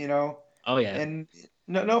 you know, Oh yeah. and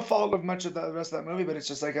no fault of much of the rest of that movie, but it's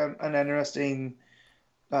just like an interesting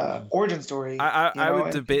Mhm. origin story, I would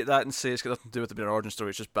and debate that and say it's got nothing to do with it being an origin story.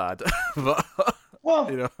 It's just bad, but well,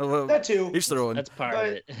 you know, well, that too. each their own. That's part of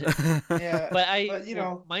But it. yeah, But you well,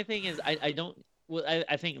 know, my thing is, I don't. Well,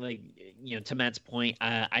 I think like to Matt's point,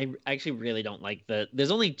 I actually really don't like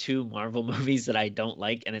There's only two Marvel movies that I don't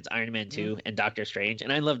like, and it's Iron Man 2 and Doctor Strange.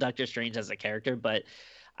 And I love Doctor Strange as a character, but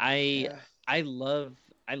I yeah, I love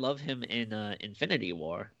I love him in Infinity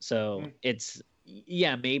War. So mm, it's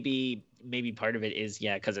yeah, maybe part of it is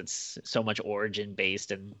yeah, because it's so much origin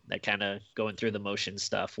based and that kind of going through the motion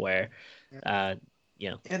stuff where yeah. uh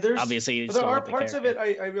And there's obviously you but there still are love the parts of character.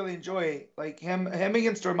 it I really enjoy, like him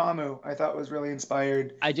against Dormammu. I thought was really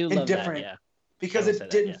inspired I do and love that, different yeah. I because will say it that,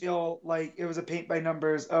 didn't yeah. feel like it was a paint by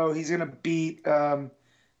numbers. Oh, he's gonna beat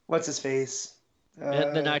what's his face?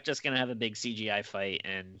 They're not just gonna have a big CGI fight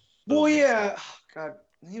and Well, boom, it's done. yeah, God,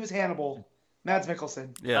 he was Hannibal, Mads Mikkelsen.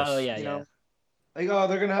 Oh Yes. yeah, You yeah. know, like oh,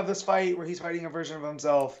 they're gonna have this fight where he's fighting a version of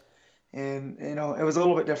himself, and it was a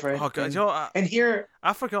little bit Oh different. god, you know, And here,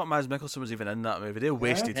 I forgot Mads Mikkelsen was even in that movie. They yeah,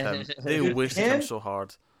 wasted him. They dude, wasted him so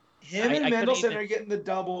hard. him and I couldn't Mendelsohn even. are getting the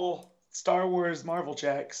double Star Wars Marvel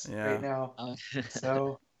checks Yeah. right now. Oh.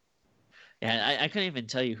 So Yeah, I couldn't even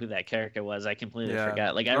tell you who that character was. I completely Yeah.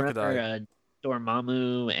 forgot. Like I Nor could remember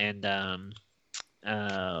Dormammu and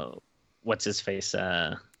what's his face?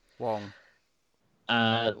 Wong.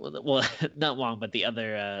 Well, not Wong, but the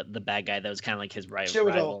other the bad guy that was kind of like his Chiwetel.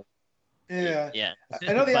 rival. yeah, Yeah.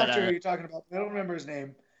 I know the But actor you're talking about, but I don't remember his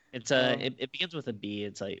name. it's Um, it begins with a B.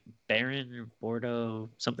 It's like Baron or Bordeaux,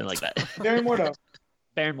 something like that. Barry Mordo.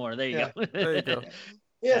 Baron Moore. There you Yeah. go. There you go.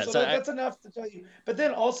 Yeah, Yeah, so so that's enough to tell you. But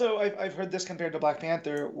then also, I've heard this compared to Black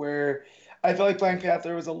Panther, where I feel like Black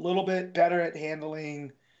Panther was a little bit better at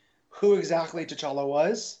handling who exactly T'Challa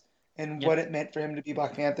was and Yeah. what it meant for him to be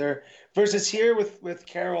Black Panther. Versus here with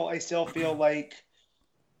Carol, I still feel like,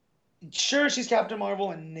 sure, she's Captain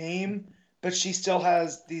Marvel in name, but she still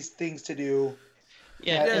has these things to do.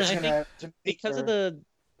 Yeah, that and it's I think gonna to make because her. of the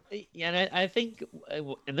yeah, and I think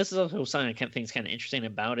and this is also something I think is kind of interesting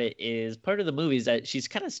about it is part of the movie is that she's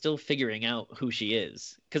kind of still figuring out who she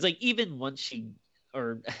is because like even once she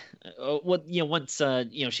or what once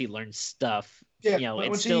she learns stuff Yeah, it's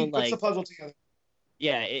when she still puts like the puzzle together.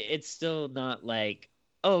 yeah it's still not like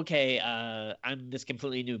oh, okay I'm this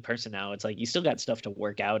completely new person now. It's like you still got stuff to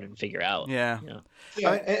work out and figure out. Yeah.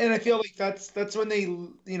 Yeah, and I feel like that's when they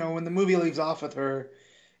when the movie leaves off with her,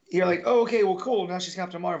 you're like, oh, okay, well, cool. Now she's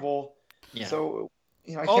Captain Marvel. Yeah. So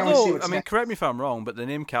I can't wait to see Although, what's I mean, next. correct me if I'm wrong, but the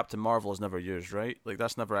name Captain Marvel is never used, right? Like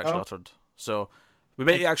that's never actually Oh. uttered. So we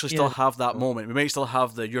may actually still have that moment. We may still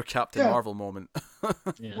have the "You're Captain Yeah. Marvel" moment.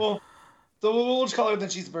 Yeah. Well, so we'll just call her then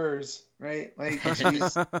she's Vers, right? Like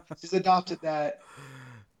she's adopted that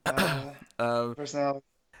personality.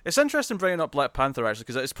 It's interesting bringing up Black Panther actually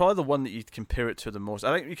because it's probably the one that you'd compare it to the most.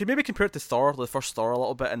 I think you could maybe compare it to Thor, the first Thor, a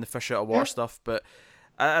little bit, and the fish out of water stuff. But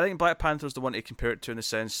I think Black Panther is the one to compare it to in the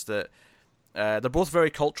sense that they're both very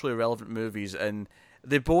culturally relevant movies, and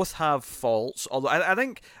they both have faults. Although I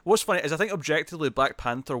think what's funny is I think objectively Black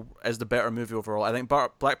Panther is the better movie overall. I think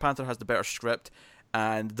Black Panther has the better script,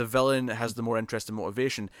 and the villain has the more interesting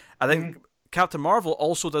motivation. I think Captain Marvel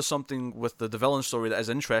also does something with the villain story that is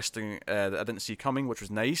interesting that I didn't see coming, which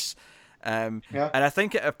was nice. And I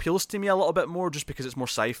think it appeals to me a little bit more just because it's more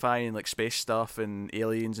sci-fi and like space stuff and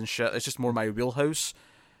aliens and shit. It's just more my wheelhouse.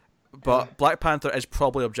 But Black Panther is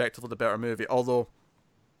probably objectively the better movie, although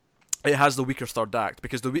it has the weaker third act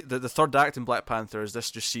because the third act in Black Panther is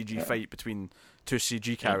this just CG fight between two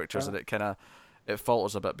CG characters and it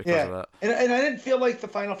falters a bit because of that. And I didn't feel like the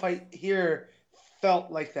final fight here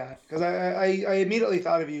felt like that because I immediately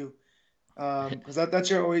thought of you because that's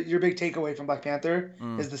your big takeaway from Black Panther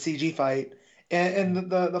is the CG fight and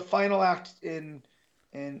the final act in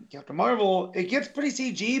Captain Marvel it gets pretty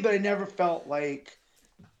CG but I never felt like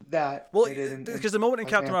that. Well, because the moment in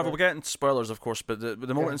Captain Marvel, we're getting spoilers, of course, but the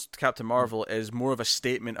moment in Captain Marvel is more of a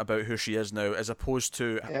statement about who she is now, as opposed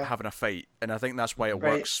to having a fight, and I think that's why it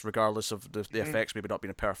works, regardless of the effects maybe not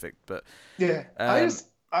being perfect. But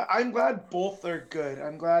I'm glad both are good.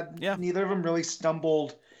 I'm glad neither of them really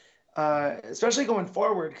stumbled, especially going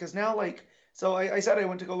forward, because now So I said I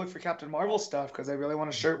went to go look for Captain Marvel stuff because I really want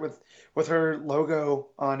a shirt with her logo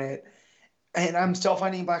on it. And I'm still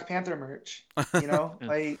finding Black Panther merch,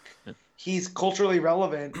 like he's culturally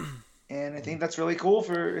relevant and I think that's really cool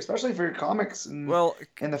especially for comics and Well,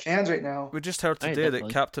 the fans right now. we just heard Right, today that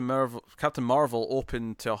definitely. Captain Marvel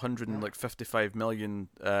opened to 155 million,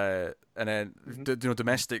 and then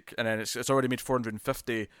domestic, and then it's already made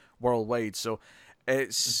 450 worldwide. So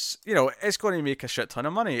it's it's going to make a shit ton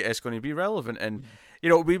of money. It's going to be relevant, and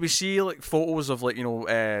we see like photos of like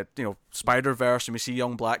Spider-Verse, and we see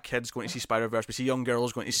young black kids going to see Spider-Verse. We see young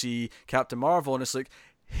girls going to see Captain Marvel, and it's like,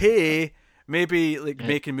 hey. Maybe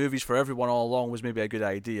making movies for everyone all along was maybe a good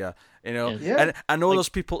idea, Yeah. And I know those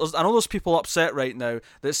people upset right now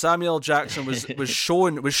that Samuel L. Jackson was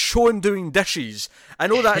shown doing dishes. I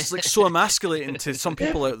know that's like so emasculating to some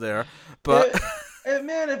people out there, but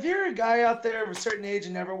Man, if you're a guy out there of a certain age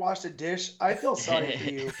and never washed a dish, I feel sorry for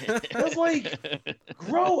you. It's like,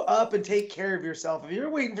 grow up and take care of yourself. If you're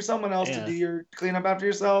waiting for someone else to do your cleanup after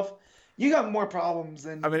yourself, you got more problems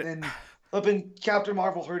than flipping Captain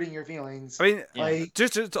Marvel hurting your feelings. I mean,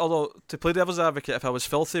 just although to play devil's advocate, if I was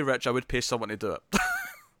filthy rich, I would pay someone to do it.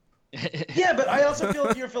 Yeah, but I also feel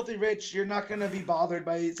if you're filthy rich, you're not going to be bothered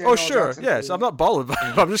by Samuel Oh, sure, Jackson yes, food. I'm not bothered by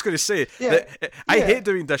it. I'm just going to say that I hate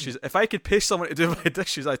doing dishes. If I could pay someone to do my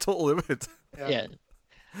dishes, I totally would. Yeah.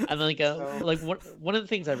 And like one of the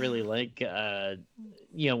things I really like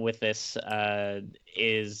with this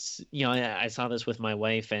is I saw this with my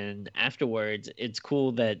wife, and afterwards it's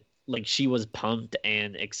cool that like she was pumped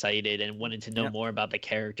and excited and wanted to know more about the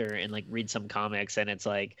character and like read some comics, and it's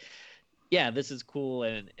like, yeah, this is cool,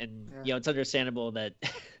 and it's understandable that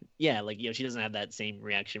she doesn't have that same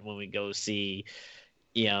reaction when we go see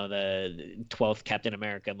the 12th Captain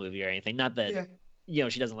America movie or anything. Not that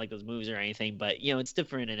she doesn't like those movies or anything, but it's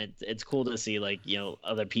different, and it's cool to see like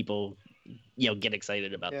other people get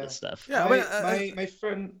excited about this stuff. Yeah, my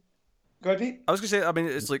friend. Go ahead, Pete. I was gonna say, I mean,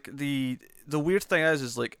 it's like the weird thing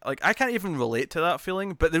is like I can't even relate to that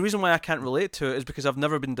feeling, but the reason why I can't relate to it is because I've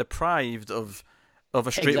never been deprived of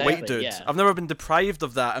a straight white dude. Yeah. I've never been deprived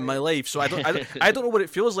of that in my life, so I don't know what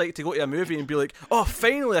it feels like to go to a movie and be like, oh,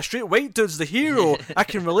 finally a straight white dude's the hero. I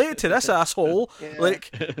can relate to this asshole. Yeah.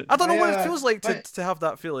 Like, I don't know what it feels like to have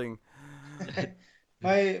that feeling.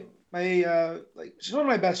 My like she's one of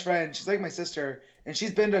my best friends. She's like my sister, and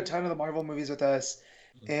she's been to a ton of the Marvel movies with us.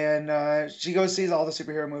 And she goes sees all the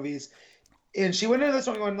superhero movies, and she went into this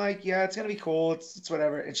one going like, yeah, it's gonna be cool, it's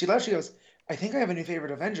whatever. And she left. She goes, I think I have a new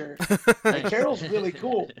favorite Avenger. Like, Carol's really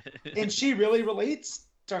cool, and she really relates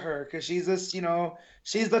to her because she's this,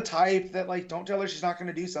 she's the type that like, don't tell her she's not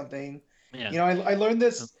gonna do something. Yeah. I learned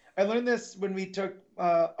this. I learned this when we took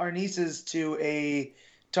our nieces to a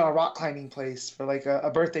rock climbing place for like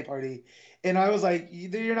a birthday party, and I was like,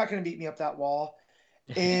 you're not gonna beat me up that wall,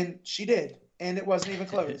 and she did. And it wasn't even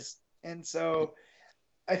close. And so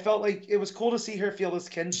I felt like it was cool to see her feel this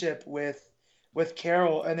kinship with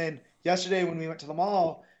Carol. And then yesterday when we went to the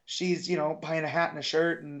mall, she's, buying a hat and a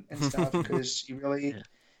shirt and stuff because she really,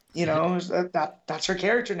 that's her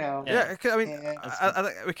character now. Yeah, I mean, I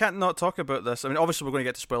think we can't not talk about this. I mean, obviously we're going to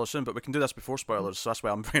get to spoilers soon, but we can do this before spoilers, so that's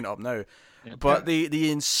why I'm bringing it up now. Yeah. But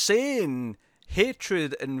the insane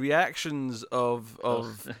hatred and reactions of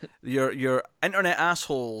your internet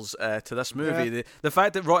assholes to this movie, the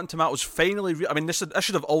fact that Rotten Tomatoes finally this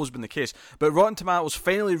should have always been the case, but Rotten Tomatoes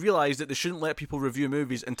finally realized that they shouldn't let people review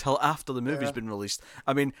movies until after the movie's been released.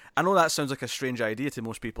 I mean, I know that sounds like a strange idea to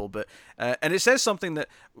most people, but and it says something that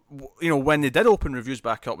when they did open reviews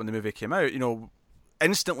back up when the movie came out,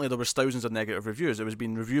 instantly there was thousands of negative reviews. It was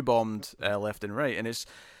being review bombed left and right, and it's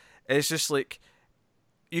just like,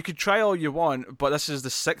 you could try all you want, but this is the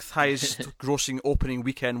 6th highest grossing opening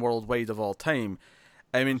weekend worldwide of all time.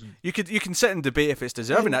 I mean, you can sit and debate if it's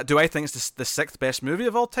deserving that. Do I think it's the 6th best movie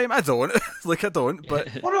of all time? I don't. I don't. But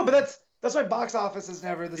well, no, but that's why box office is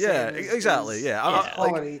never the same. Yeah, exactly.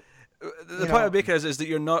 Quality. The point I'm making is that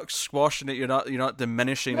you're not squashing it. You're not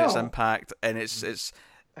diminishing its impact, and it's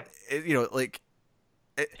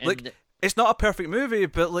it's not a perfect movie,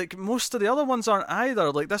 but like most of the other ones aren't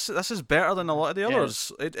either. Like this is better than a lot of the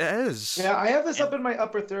others. It is. Yeah, I have this up in my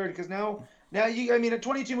upper third because now at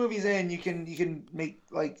 22 movies in, you can make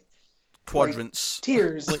like quadrants, like,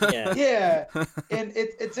 tiers. Yeah, and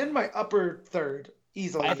it's in my upper third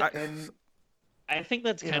easily. I think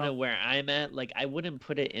that's kind of where I'm at. Like, I wouldn't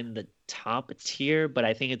put it in the top tier, but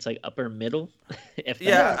I think it's like upper middle. I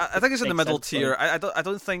think it's in the middle tier. I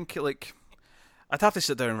don't think like. I'd have to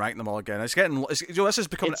sit down and rank them all again. This is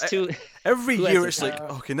becoming every year. It's like,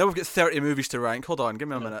 okay, now we've got 30 movies to rank. Hold on, give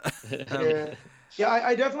me a minute.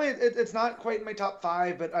 I definitely. It's not quite in my top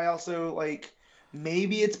 5, but I also like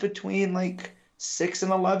maybe it's between like 6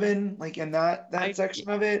 and 11, like in that section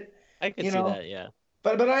of it. I could see that, yeah.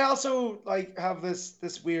 But I also like have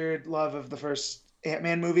this weird love of the first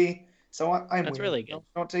Ant-Man movie, So I'm That's weird. really good.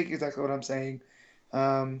 Don't take exactly what I'm saying.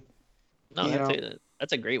 Um, No, you know,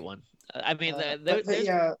 that's a great one. I mean, but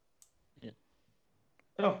yeah. yeah.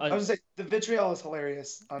 No, I was gonna say the vitriol is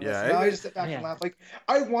hilarious on this. Yeah, Now I just sit back and yeah. laugh. Like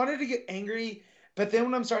I wanted to get angry, but then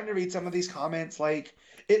when I'm starting to read some of these comments, like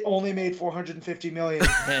it only made 450 million,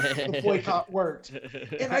 the boycott worked,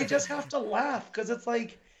 and I just have to laugh because it's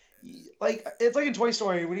like it's like in Toy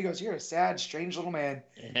Story when he goes, "You're a sad, strange little man,"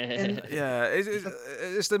 and Yeah,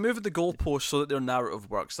 it's the moving the goalpost so that their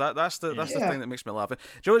narrative works. That's the thing that makes me laugh. Do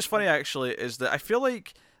you know what's funny actually is that I feel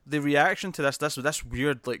like the reaction to this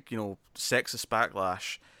weird sexist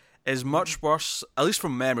backlash is much worse, at least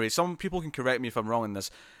from memory. Some people can correct me if I'm wrong in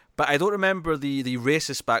this, but I don't remember the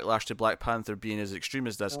racist backlash to Black Panther being as extreme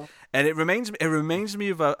as this. And it reminds me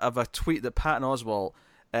of a tweet that Patton Oswalt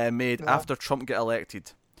made after Trump got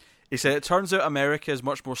elected. He said, "It turns out America is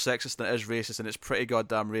much more sexist than it is racist, and it's pretty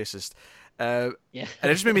goddamn racist." And it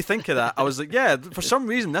just made me think of that. I was like, yeah, for some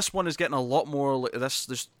reason, this one is getting a lot more like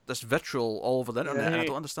this vitriol all over the internet, and I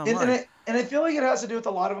don't understand why. And I feel like it has to do with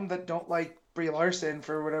a lot of them that don't like Brie Larson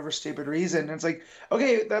for whatever stupid reason. And it's like,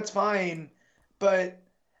 okay, that's fine, but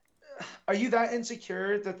are you that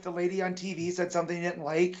insecure that the lady on TV said something you didn't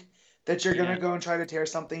like that you're gonna go and try to tear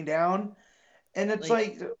something down? And it's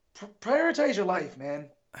like prioritize your life, man.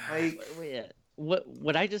 Like,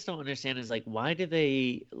 what I just don't understand is like, why do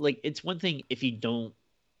they like? It's one thing if you don't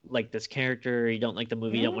like this character, or you don't like the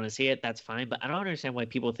movie, you don't want to see it. That's fine, but I don't understand why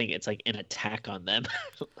people think it's like an attack on them.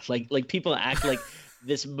 like people act like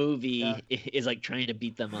this movie is like trying to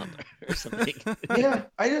beat them up or something. Yeah,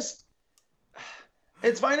 it's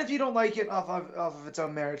fine if you don't like it off of its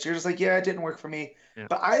own merits. You're just like, yeah, it didn't work for me. Yeah.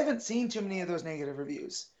 But I haven't seen too many of those negative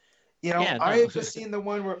reviews. You know, I have just seen the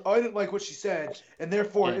one where I didn't like what she said, and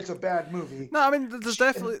therefore it's a bad movie. No, I mean, there's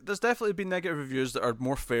definitely been negative reviews that are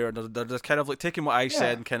more fair. They're kind of like taking what I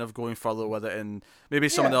said and kind of going further with it, and maybe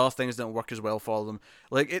some of the other things didn't work as well for them.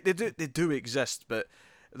 Like they do exist, but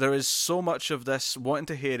there is so much of this wanting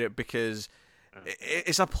to hate it because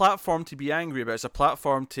it's a platform to be angry about. It's a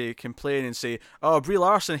platform to complain and say, "Oh, Brie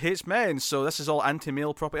Larson hates men, so this is all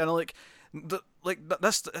anti-male propaganda."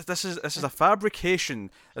 This is a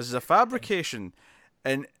fabrication. This is a fabrication,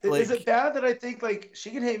 and like, is it bad that I think like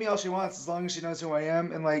she can hate me all she wants as long as she knows who I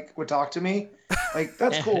am and like would talk to me? Like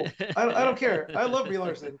that's cool. I don't care. I love Brie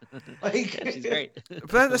Larson. Like she's great.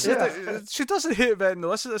 But she doesn't hate men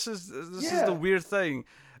though. This is the weird thing.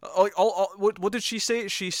 What did she say?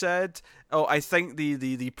 She said, "Oh, I think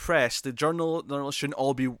the press, the journalists shouldn't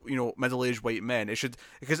all be middle-aged white men. It should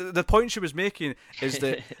because the point she was making is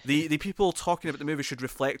that the people talking about the movie should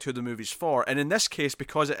reflect who the movie's for. And in this case,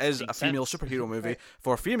 because it is a female superhero movie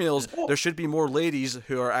for females, there should be more ladies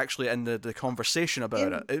who are actually in the conversation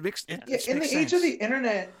about it. It makes in the age of the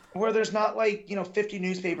internet where there's not 50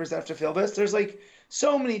 newspapers that have to fill this. There's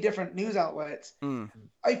so many different news outlets.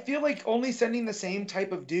 I feel like only sending the same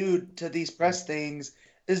type of dude to these press things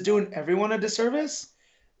is doing everyone a disservice.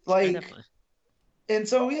 And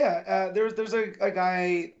so there's a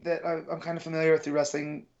guy that I'm kind of familiar with through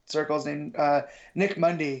wrestling circles named Nick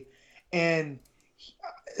Mundy, and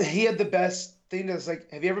he had the best thing that's like,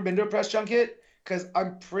 have you ever been to a press junket? Because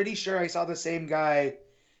I'm pretty sure I saw the same guy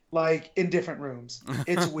in different rooms.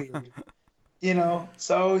 It's weird.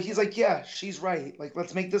 So he's like, yeah, she's right.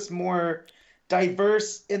 Let's make this more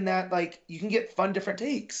diverse in that, you can get fun, different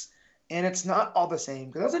takes. And it's not all the same.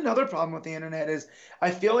 Because that's another problem with the internet is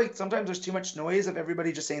I feel like sometimes there's too much noise of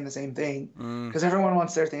everybody just saying the same thing. Because everyone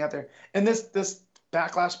wants their thing out there. And this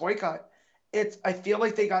backlash boycott, I feel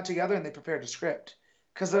like they got together and they prepared a script.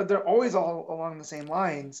 Because they're always all along the same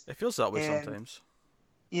lines. It feels that way sometimes.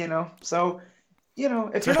 So,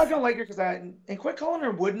 if you're not going to like her because that, and quit calling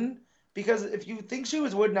her wooden. Because if you think she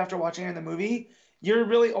was wooden after watching her in the movie, you're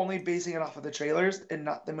really only basing it off of the trailers and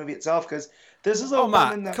not the movie itself. Because this is a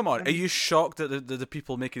woman that... come on. Are you shocked that the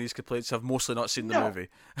people making these complaints have mostly not seen the movie?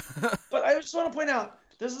 But I just want to point out,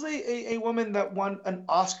 this is a woman that won an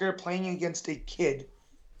Oscar playing against a kid.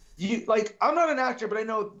 I'm not an actor, but I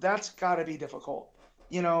know that's got to be difficult.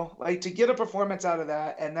 To get a performance out of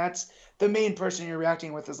that, and that's the main person you're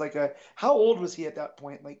reacting with is how old was he at that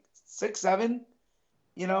point? 6, 7?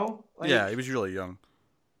 Yeah, he was really young.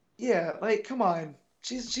 Yeah, come on.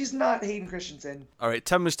 She's not Hayden Christensen. All right,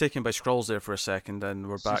 Tim was taken by Skrulls there for a second, and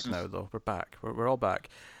we're back now, though. We're back. We're all back.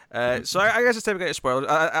 So I guess it's time to get to spoilers.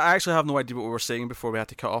 I actually have no idea what we were saying before we had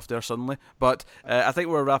to cut off there suddenly, but I think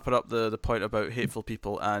we're wrapping up the point about hateful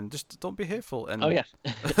people, and just don't be hateful. And, oh, yeah.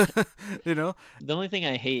 The only thing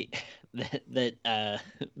I hate that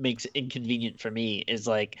makes it inconvenient for me is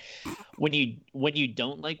when you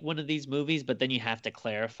don't like one of these movies, but then you have to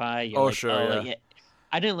clarify. You're sure. Yeah.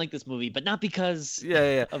 I didn't like this movie, but not because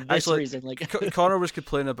Yeah. of this Actually, reason. Like Connor was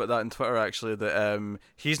complaining about that on Twitter actually, that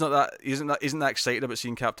he isn't that excited about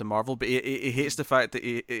seeing Captain Marvel, but he hates the fact that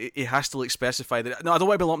he has to like specify that. No, I don't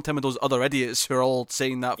want to be lumped in with those other idiots who are all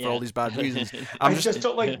saying that for all these bad reasons. I just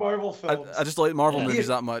don't like Marvel films. I just don't like Marvel Yeah. movies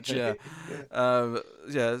that much. Yeah.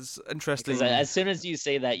 Yeah, it's interesting. because as soon as you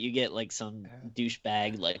say that, you get like some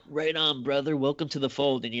douchebag like, "Right on, brother, welcome to the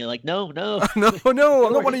fold," and you're like, "No, no." No,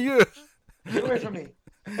 I'm not one of you. Get away from me.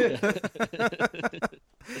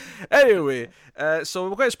 Anyway, so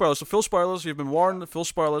we'll get spoilers. So full spoilers. You've been warned. Full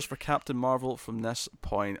spoilers for Captain Marvel from this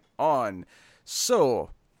point on. So,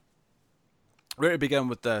 where to begin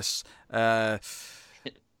with this? Well,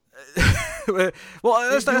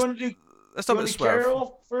 let's do you talk want to do about the Swerve.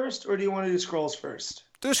 Carol first, or do you want to do Scrolls first?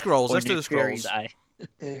 Do Scrolls. Or Let's do the Nick Fury's Scrolls. eye.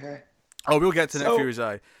 Yeah. Oh, we'll get to Nick So- Fury's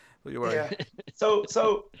eye. Don't you worry. Yeah.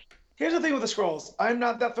 So here's the thing with the Scrolls. I'm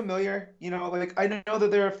not that familiar. You know, like I know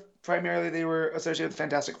that they were associated with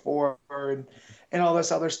Fantastic Four and all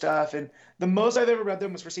this other stuff. And the most I've ever read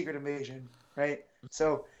them was for Secret Invasion, right?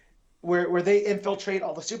 So where they infiltrate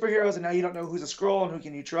all the superheroes, and now you don't know who's a Skrull and who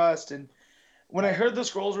can you trust. And when I heard the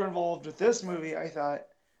Skrulls were involved with this movie, I thought,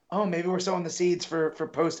 oh, maybe we're sowing the seeds for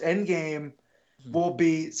post Endgame will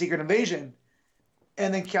be Secret Invasion.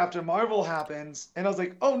 And then Captain Marvel happens, and I was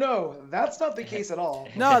like, "Oh no, that's not the case at all.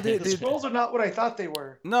 No, The Skrulls are not what I thought they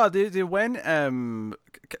were." No, they went. I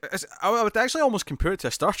would actually almost compare it to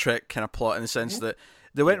a Star Trek kind of plot in the sense that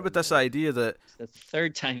they went with this idea that The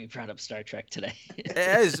third time you brought up Star Trek today. it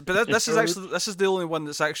is, but this is the only one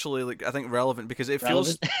that's actually like I think relevant because it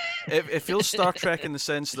feels it feels Star Trek in the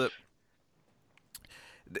sense that.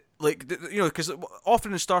 Like, you know, because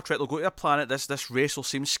often in Star Trek they'll go to a planet, this race will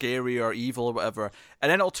seem scary or evil or whatever, and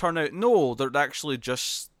then it'll turn out no, they're actually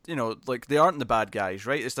just, you know, like they aren't the bad guys,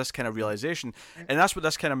 right? It's this kind of realization, and that's what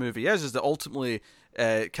this kind of movie is that ultimately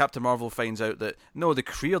Captain Marvel finds out that no, the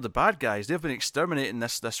Kree are the bad guys. They've been exterminating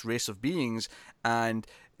this race of beings, and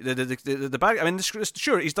the bad. I mean,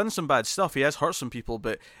 sure, he's done some bad stuff. He has hurt some people,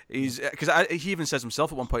 but he even says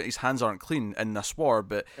himself at one point his hands aren't clean in this war.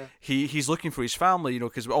 But he's looking for his family, you know,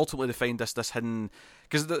 because ultimately they find this hidden.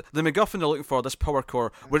 Because the MacGuffin they're looking for, this power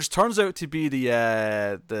core, which turns out to be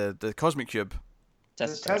the Cosmic Cube, The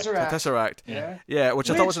the Tesseract. Yeah. Which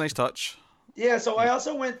I thought was a nice touch. Yeah, so I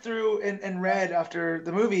also went through and read after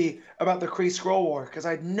the movie about the Kree Skrull War because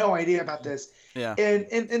I had no idea about this. Yeah. And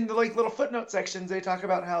in the like little footnote sections, they talk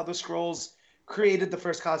about how the Skrulls created the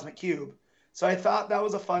first cosmic cube. So I thought that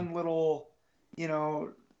was a fun little, you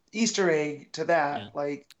know, Easter egg to that. Yeah.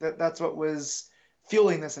 Like that's what was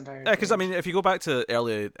fueling this entire. Yeah, because I thing. mean, if you go back to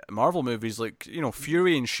early Marvel movies, like, you know,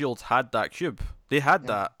 Fury and Shield had that cube. They had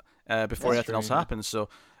that before That's anything else true, yeah. happened. So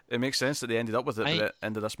it makes sense that they ended up with it at the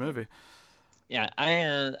end of this movie. Yeah,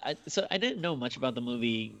 so I didn't know much about the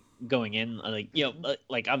movie going in. Like, you know,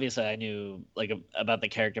 like obviously I knew like about the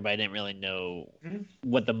character, but I didn't really know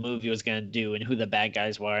what the movie was gonna do and who the bad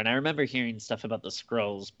guys were. And I remember hearing stuff about the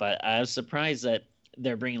Skrulls, but I was surprised that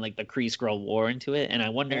they're bringing like the Kree Skrull War into it. And I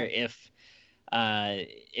wonder if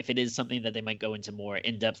it is something that they might go into more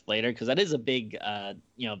in depth later, because that is a big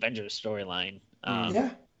you know, Avengers storyline.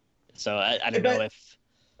 Yeah. So I don't know if.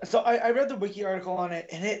 So I read the wiki article on it,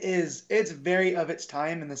 and it's very of its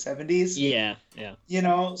time in the 70s. Yeah. You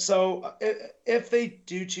know, so if they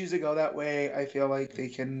do choose to go that way, I feel like they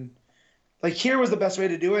can. Like, here was the best way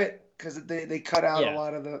to do it because they cut out a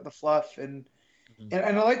lot of the fluff and I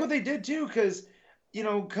like what they did too, because, you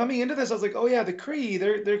know, coming into this I was like, oh yeah, the Kree,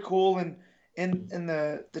 they're cool, and in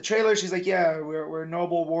the trailer she's like, yeah, we're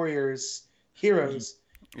noble warriors, heroes.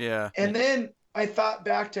 Yeah. And then I thought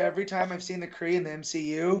back to every time I've seen the Kree in the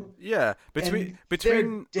MCU. Yeah, between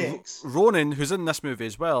they're dicks. Ronan, who's in this movie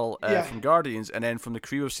as well, Yeah. from Guardians, and then from the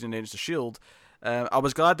Kree we've seen in Agents of S.H.I.E.L.D., I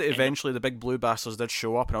was glad that eventually the big blue bastards did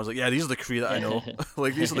show up, and I was like, yeah, these are the Kree that I know.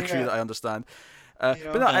 Like, these are the Kree that I understand. You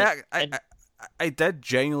know, But no, I did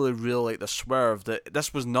genuinely really like the swerve that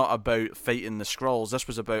this was not about fighting the Skrulls. This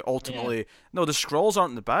was about ultimately, no, the Skrulls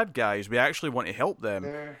aren't the bad guys. We actually want to help them.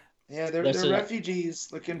 They're refugees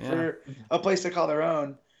looking for a place to call their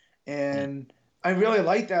own, and I really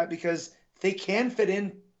like that because they can fit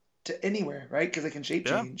in to anywhere, right? Because they can shape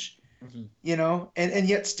change, you know, and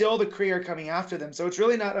yet still the Kree are coming after them. So it's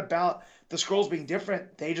really not about the Skrulls being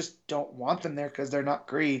different. They just don't want them there because they're not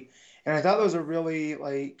Kree. And I thought that was a really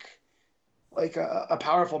like a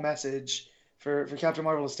powerful message for Captain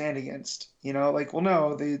Marvel to stand against. You know, like, well,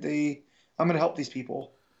 no, they I'm going to help these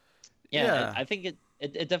people. Yeah. I think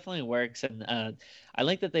it definitely works, and I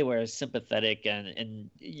like that they were sympathetic and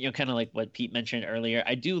you know, kind of like what Pete mentioned earlier.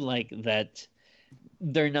 I do like that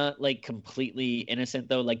they're not like completely innocent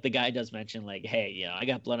though. Like the guy does mention like, hey, I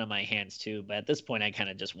got blood on my hands too, but at this point I kind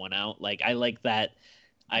of just won out. Like I like that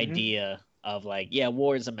idea of like, yeah,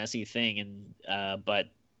 war is a messy thing, and but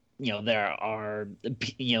there are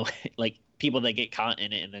like people that get caught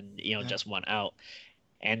in it and then just want out.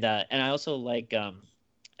 And I also like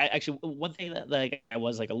actually one thing that like I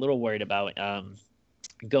was like a little worried about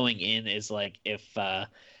going in is like if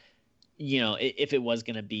if it was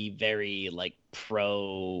going to be very like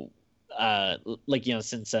pro like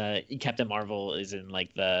since Captain Marvel is in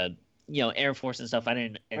like the Air Force and stuff,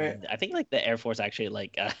 I think like the Air Force actually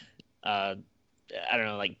like I don't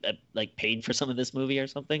know, like paid for some of this movie or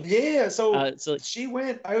something. Yeah, so she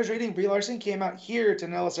went. I was reading Brie Larson came out here to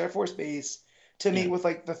Nellis Air Force Base to meet with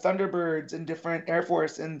like the Thunderbirds and different Air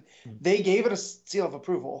Force, and they gave it a seal of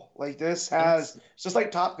approval. Like this has just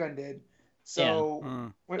like Top Gun did.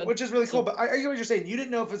 So, which is really cool. But I get what you're saying. You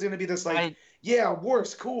didn't know if it was going to be this like,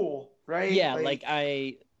 war's cool, right? Yeah,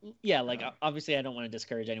 obviously I don't want to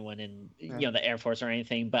discourage anyone in the Air Force or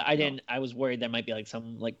anything, but I was worried there might be like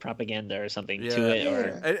some like propaganda or something to it.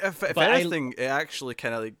 Or if anything, it actually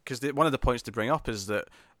kind of like, because one of the points to bring up is that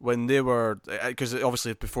when they were, because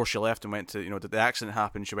obviously before she left and went to the accident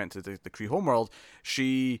happened, she went to the Kree homeworld.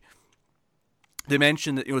 They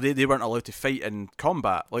mentioned that they weren't allowed to fight in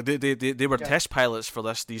combat. Like they were test pilots for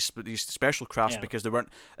these special crafts because they weren't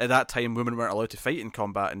at that time. Women weren't allowed to fight in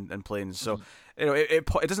combat in planes. So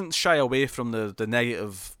it doesn't shy away from the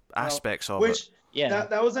negative aspects of it.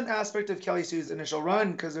 That was an aspect of Kelly Sue's initial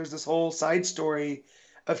run, because there's this whole side story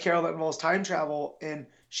of Carol that involves time travel, and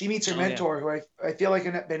she meets her mentor, who I feel like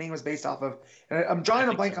Annette Bening was based off of, and I'm drawing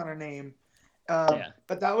a blank on her name.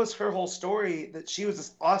 But that was her whole story, that she was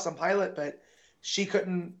this awesome pilot, but she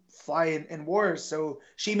couldn't fly in wars, so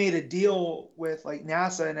she made a deal with like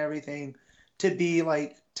NASA and everything to be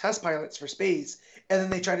like test pilots for space, and then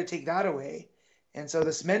they tried to take that away. And so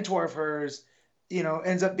this mentor of hers,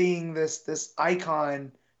 ends up being this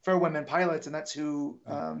icon for women pilots, and that's who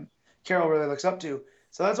Carol really looks up to.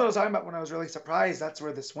 So that's what I was talking about when I was really surprised. That's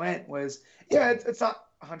where this went. Was it's not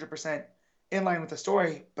 100% in line with the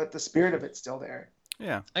story, but the spirit of it's still there.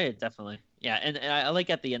 Yeah. Oh, yeah, definitely. Yeah, and I like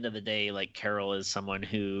at the end of the day, like Carol is someone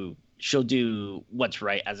who she'll do what's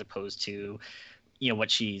right as opposed to, what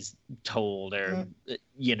she's told, or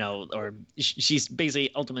or she's basically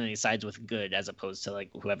ultimately sides with good as opposed to like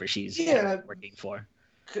whoever she's working for.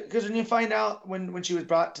 Because when you find out when she was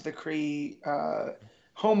brought to the Kree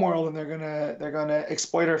homeworld, and they're gonna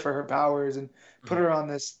exploit her for her powers and put her on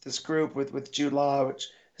this group with Jude Law, which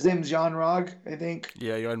his name's Jan Rog, I think.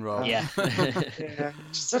 Yeah, Jan Rog. Yeah.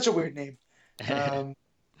 Such a weird name. I'm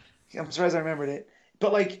surprised I remembered it.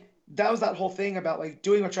 But like that was that whole thing about like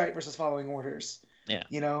doing what's right versus following orders. Yeah.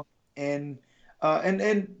 And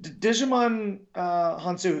Digimon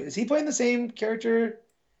Hansu, is he playing the same character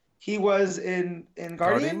he was in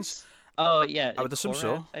Guardians? Oh yeah. I would assume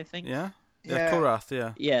so. I think. Yeah. Korath.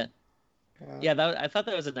 Yeah. Yeah, I thought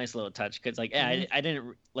that was a nice little touch, because like I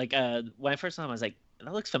didn't like when I first saw him I was like,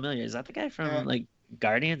 that looks familiar. Is that the guy from like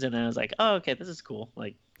Guardians? And then I was like, oh, okay, this is cool.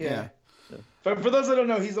 Like But for those that don't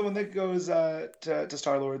know, he's the one that goes to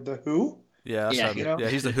Star-Lord, the Who. Yeah,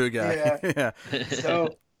 he's the Who guy. Yeah.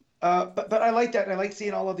 So, but I like that. I like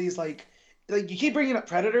seeing all of these like you keep bringing up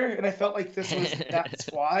Predator, and I felt like this was that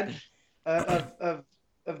squad of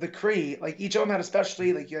the Kree. Like each of them had a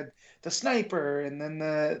specialty. Like you had the sniper, and then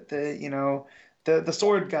the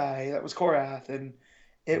sword guy that was Korath, and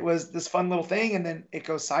it was this fun little thing. And then it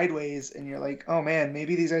goes sideways, and you're like, oh man,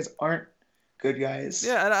 maybe these guys aren't good guys.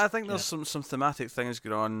 Yeah, and I think there's some thematic things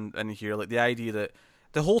going on in here, like the idea that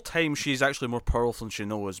the whole time she's actually more powerful than she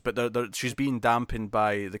knows, but she's being dampened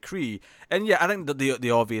by the Kree. And I think that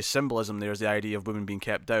the obvious symbolism there is the idea of women being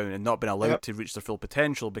kept down and not being allowed to reach their full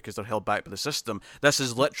potential because they're held back by the system. This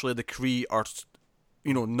is literally the Kree are,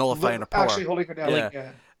 nullifying her power. Actually holding her down.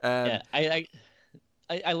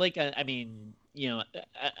 I like. I mean, I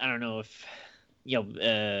don't know if.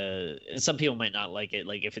 Some people might not like it,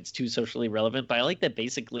 like if it's too socially relevant, but I like that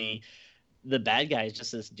basically the bad guy is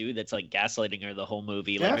just this dude that's like gaslighting her the whole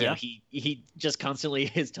movie. Like, he just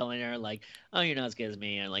constantly is telling her like, oh, you're not as good as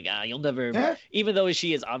me, and like, you'll never, even though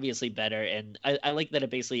she is obviously better. And I like that it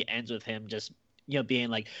basically ends with him just, being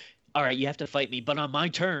like, all right, you have to fight me, but on my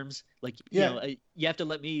terms. Like, you have to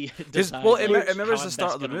let me decide. Well, it remembers the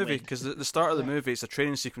start of the movie, because the start of the movie, it's a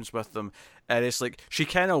training sequence with them, and it's like she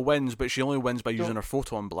kind of wins, but she only wins by using her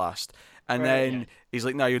photon blast. And then he's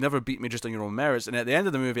like, no, you'll never beat me just on your own merits. And at the end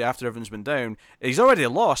of the movie, after everyone's been down, he's already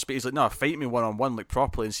lost, but he's like, no, fight me one-on-one, like,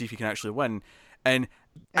 properly, and see if you can actually win. And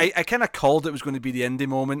I kind of called it was going to be the indie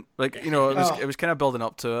moment. Like, it was kind of building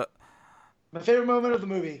up to it. My favorite moment of the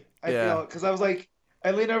movie, I Yeah. feel, because I was like,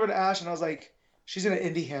 I leaned over to Ash and I was like, she's gonna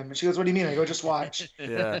indie him, and she goes, "What do you mean?" I go, "Just watch."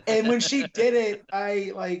 Yeah. And when she did it,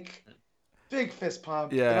 I like big fist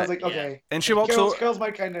pump, and I Yeah. was like, Yeah. "Okay." And she walks over. Carol's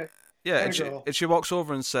my kind of Yeah, girl. and she walks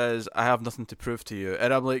over and says, "I have nothing to prove to you,"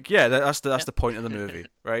 and I'm like, "Yeah, that's the point of the movie,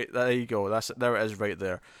 right? There you go. There it is, right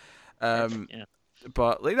there." Yeah.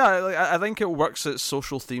 But like, no, like, I think it works its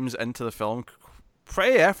social themes into the film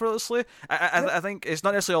pretty effortlessly. I think it's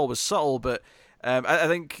not necessarily always subtle, but I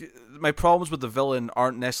think my problems with the villain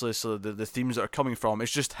aren't necessarily the themes that are coming from.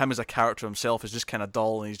 It's just him as a character himself is just kind of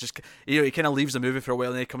dull, and he's just he kind of leaves the movie for a while,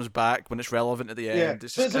 and then he comes back when it's relevant at the Yeah. end.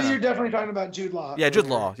 It's So, just so kinda... you're definitely talking about Jude Law. Yeah, Jude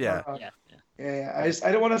Law. Yeah. Yeah. Yeah.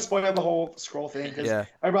 I don't want to spoil the whole scroll thing because Yeah.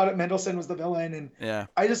 I brought up Mendelsohn was the villain, and Yeah.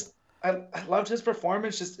 I loved his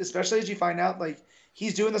performance, just especially as you find out like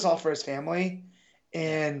he's doing this all for his family,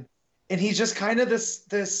 and he's just kind of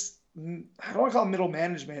this I don't want to call him middle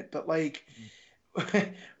management, but like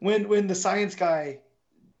when the science guy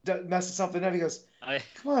messes something up, he goes,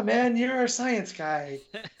 "Come on, man, you're our science guy,"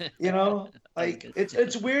 you know. Like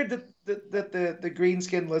it's weird that the green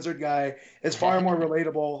skinned lizard guy is far more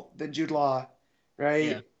relatable than Jude Law, right?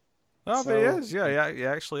 Yeah. Oh, but he is. Yeah, he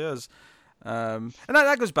actually is. And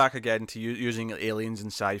that goes back again to using aliens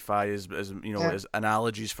and sci-fi as as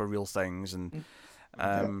analogies for real things, and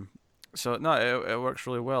so no, it works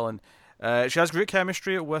really well, and she has great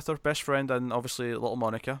chemistry with her best friend and obviously little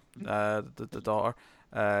Monica, the daughter.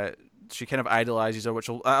 She kind of idolizes her, which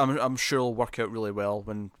I'm sure will work out really well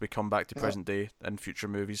when we come back to present day and future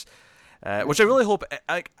movies. Which I really hope.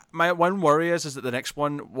 Like my one worry is that the next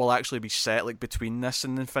one will actually be set like between this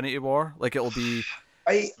and Infinity War. Like it'll be.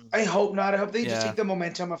 I hope not. I hope they just take the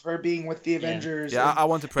momentum of her being with the Avengers. Yeah, I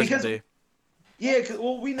want to present day. Yeah,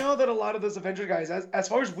 well, we know that a lot of those Avenger guys, as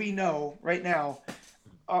far as we know right now,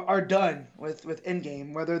 are done with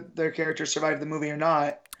Endgame, whether their characters survive the movie or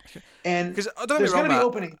not. And there's going to be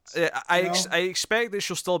openings. I expect that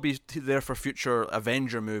she'll still be there for future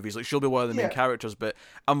Avenger movies. Like she'll be one of the main characters, but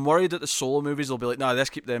I'm worried that the solo movies will be like, no, let's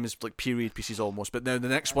keep them as like period pieces almost. But now the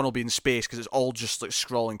next one will be in space because it's all just like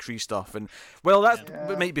Skrull and Kree stuff. And well,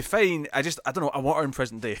 that might be fine. I don't know. I want her in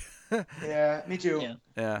present day. Yeah, me too.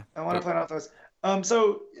 Yeah. I want to plan out those.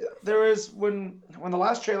 So there was when the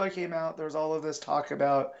last trailer came out, there was all of this talk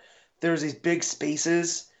about there was these big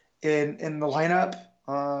spaces in the lineup.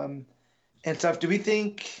 And stuff. Do we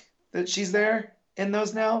think that she's there in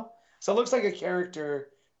those now? So it looks like a character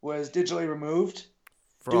was digitally removed.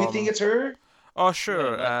 Do we think it's her? Oh,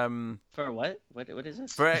 sure. For what? What is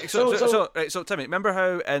this? So Timmy, remember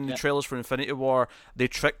how in the trailers for Infinity War they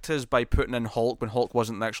tricked us by putting in Hulk when Hulk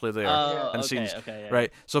wasn't actually there?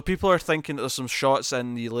 Right. So people are thinking that there's some shots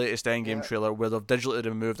in the latest Endgame trailer where they've digitally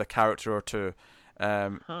removed a character or two.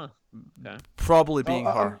 Probably being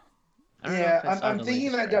her. Yeah, I'm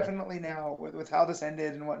thinking that definitely now with how this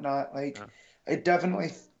ended and whatnot. Like, I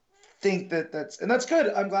definitely think that's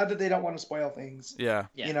good. I'm glad that they don't want to spoil things. Yeah.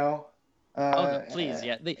 You know. Please,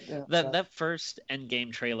 that first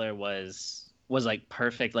Endgame trailer was like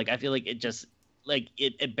perfect. Like I feel like it just like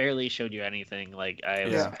it barely showed you anything. Like I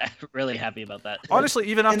was really happy about that. Honestly,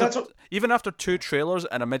 even after two trailers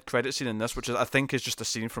and a mid-credit scene in this, which I think is just a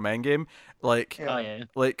scene from Endgame, like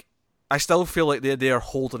like. I still feel like they are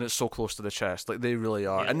holding it so close to the chest, like they really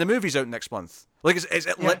are. And the movie's out next month. Like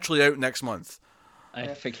it's literally out next month.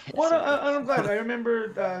 I forget. Well, I'm glad. I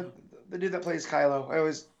remember the dude that plays Kylo. I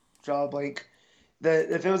always draw a blank.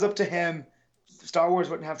 That if it was up to him, Star Wars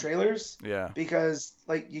wouldn't have trailers. Yeah. Because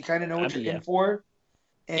like you kind of know what you're in for,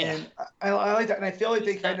 and I like that. And I feel like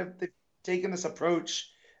they've taken this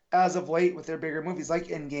approach as of late with their bigger movies, like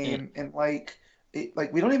Endgame and like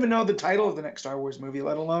we don't even know the title of the next Star Wars movie,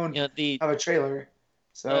 let alone have a trailer.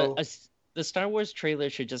 So the Star Wars trailer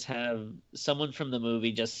should just have someone from the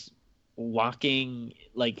movie just walking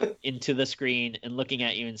like into the screen and looking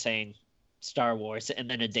at you and saying Star Wars and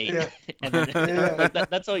then a date. And then,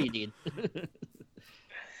 that's all you need.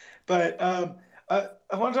 But I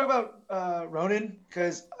want to talk about Ronan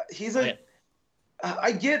because he's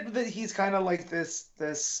I get that he's kind of like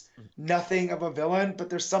this nothing of a villain,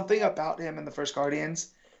 but there's something about him in the first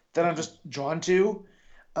Guardians that I'm just drawn to.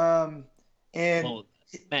 And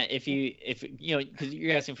Matt, if you know, because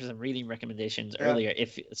you're asking for some reading recommendations earlier,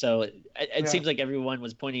 it seems like everyone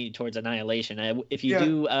was pointing towards Annihilation. If you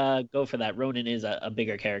do go for that, Ronan is a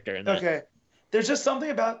bigger character in that. Okay. There's just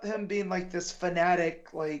something about him being like this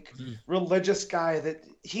fanatic, like religious guy that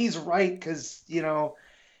he's right because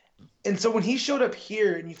and so when he showed up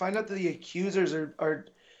here and you find out that the accusers are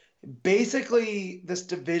basically this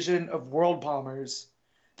division of world bombers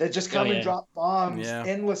that just come and drop bombs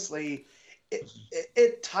endlessly.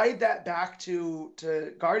 it tied that back to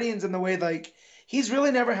Guardians in the way like he's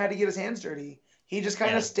really never had to get his hands dirty. He just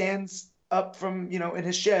kind of stands up from in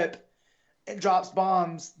his ship and drops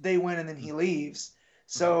bombs. They win and then he leaves.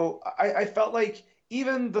 So I felt like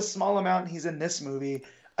even the small amount he's in this movie,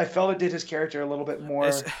 I felt it did his character a little bit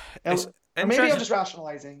more. Or maybe I'm just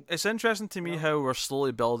rationalizing. It's interesting to me how we're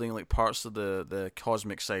slowly building like parts of the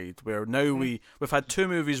cosmic side. Where now we've had 2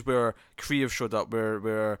 movies where Kree have showed up,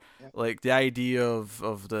 where like the idea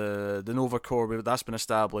of the Nova Corps that's been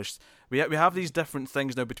established. We have these different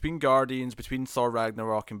things now between Guardians, between Thor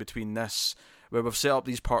Ragnarok, and between this, where we've set up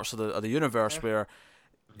these parts of the universe where.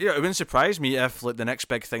 It wouldn't surprise me if like the next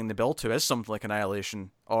big thing they build to is something like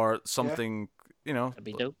Annihilation or something. That'd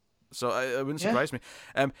be dope. So it wouldn't surprise me.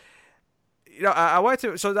 I wanted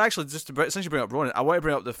to. So actually, since you bring up Ronan, I want to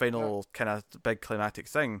bring up the final kind of big climatic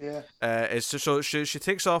thing. So she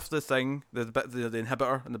takes off the thing, the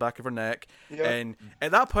inhibitor in the back of her neck, and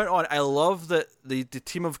at that point on, I love that the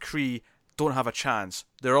team of Kree don't have a chance.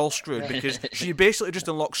 They're all screwed because she basically just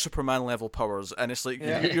unlocks Superman level powers, and it's like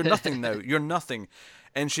you're nothing now. You're nothing,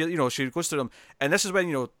 and she goes to them, and this is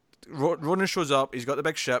when Ronan shows up. He's got the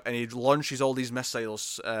big ship, and he launches all these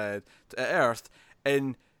missiles at Earth,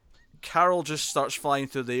 and Carol just starts flying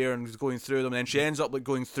through the air and going through them, and then she ends up like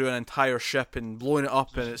going through an entire ship and blowing it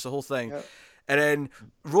up, and it's the whole thing. Yep. And then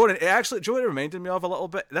Ronan, do you know what it reminded me of a little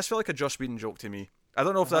bit? This felt like a Joss Whedon joke to me. I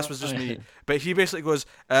don't know if this was just me, but he basically goes,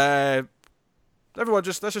 everyone,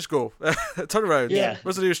 let's just go. Turn around. Yeah.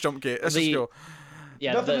 Where's the nearest jump gate? Let's just go.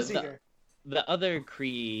 Yeah. The other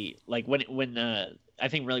Kree, like when I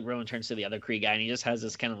think really Rowan turns to the other Kree guy, and he just has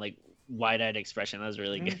this kind of like wide-eyed expression. That was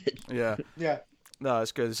really good. Yeah. Yeah. No,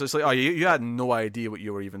 it's good. So it's like, you had no idea what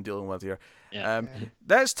you were even dealing with here. Yeah.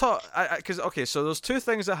 Let's talk, because so there's 2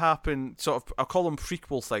 things that happen. Sort of, I'll call them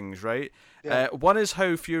prequel things, right? Yeah. One is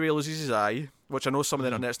how Fury loses his eye, which I know some of the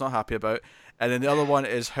internet's not happy about, and then the other one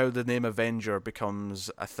is how the name Avenger becomes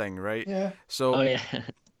a thing, right? Yeah. So.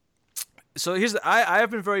 So I have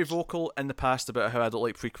been very vocal in the past about how I don't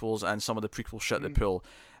like prequels and some of the prequel shit they pull.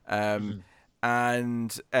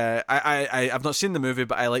 And I've not seen the movie,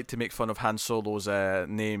 but I like to make fun of Han Solo's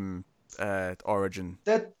name origin.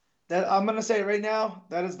 That I'm gonna say it right now.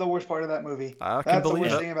 That is the worst part of that movie. That's the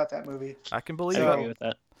worst thing about that movie. I can believe I agree with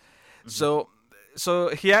that. So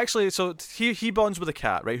he bonds with a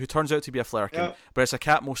cat, right? Who turns out to be a Flerken, but it's a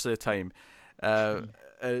cat most of the time.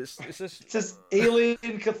 It's this alien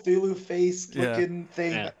Cthulhu face looking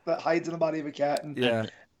thing that hides in the body of a cat.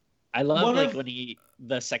 And I love when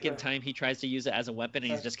the second time he tries to use it as a weapon,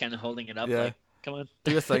 and he's just kind of holding it up like, come on.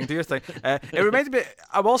 Do your thing. It reminded me,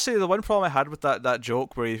 I will say the one problem I had with that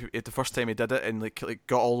joke where the first time he did it and like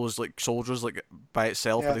got all those like soldiers like by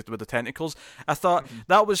itself with the tentacles, I thought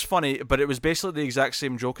that was funny, but it was basically the exact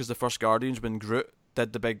same joke as the first Guardians when Groot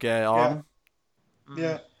did the big arm.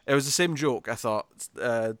 Yeah. It was the same joke, I thought.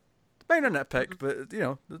 Minor nitpick, but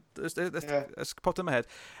it's popped in my head.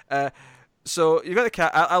 So you got the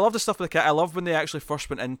cat. I love the stuff with the cat. I love when they actually first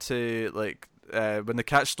went into like when the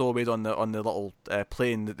cat stole away on the little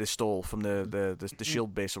plane that they stole from the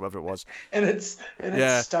shield base or whatever it was. And it's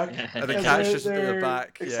stuck. And the cat's just in the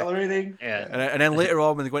back. Accelerating. Yeah. And then later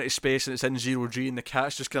on when they go into space and it's in 0G and the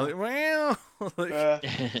cat's just kind of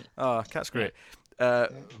like, cat's great.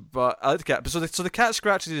 But I like the cat. So the cat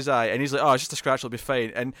scratches his eye, and he's like, "Oh, it's just a scratch. It'll be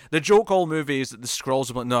fine." And the joke all movie is that the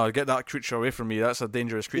Skrulls are like, "No, get that creature away from me. That's a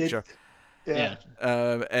dangerous creature." And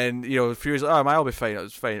Fury's like, "Oh, I'll be fine.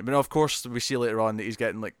 It's fine." But no, of course, we see later on that he's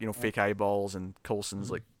getting like fake eyeballs, and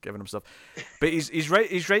Coulson's like giving him stuff. But he's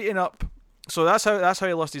writing up. So that's how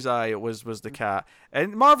he lost his eye. It was the cat.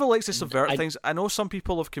 And Marvel likes to subvert things. I know some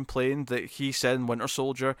people have complained that he said in Winter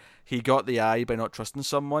Soldier he got the eye by not trusting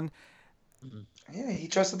someone. Yeah, he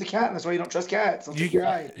trusted the cat, and that's why you don't trust cats. You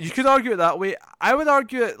could argue it that way. I would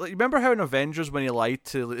argue it. Like, remember how in Avengers when he lied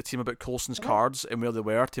to the team about Coulson's cards and where they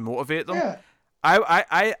were to motivate them? Yeah.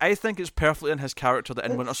 I think it's perfectly in his character that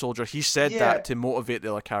in Winter Soldier he said that to motivate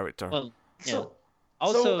the other character. Well, yeah.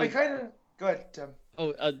 So I kind of go ahead, Tim.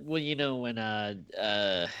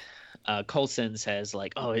 When Coulson says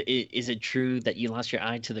like, "Oh, is it true that you lost your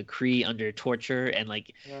eye to the Kree under torture?" And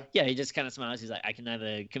like, he just kind of smiles. He's like, "I can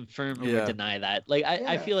neither confirm or deny that." Like,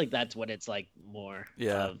 I feel like that's what it's like more.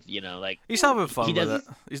 Of, like he's having fun with it.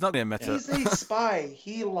 He's not gonna admit it. He's a spy.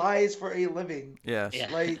 He lies for a living. Yes.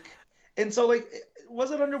 Yeah. And so was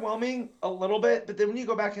it underwhelming a little bit? But then when you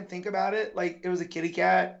go back and think about it, like it was a kitty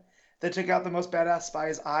cat that took out the most badass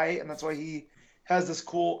spy's eye, and that's why he has this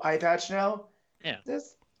cool eye patch now. Yeah.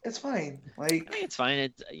 It's fine. I think it's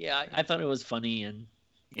fine. I thought it was funny and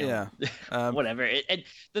whatever. And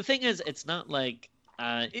the thing is, it's not like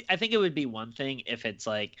I think it would be one thing if it's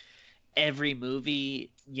like every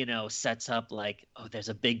movie, sets up like, oh, there's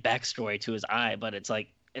a big backstory to his eye, but it's like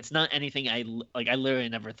it's not anything I literally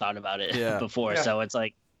never thought about it before, so it's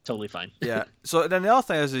like totally fine. Yeah. So then the other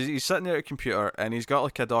thing is he's sitting there at a computer and he's got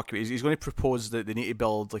like a document. He's going to propose that they need to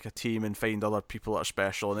build like a team and find other people that are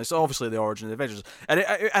special, and it's obviously the origin of the Avengers. And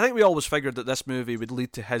I think we always figured that this movie would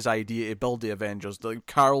lead to his idea to build the Avengers. Like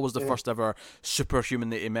Carl was the first ever superhuman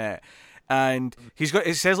that he met. And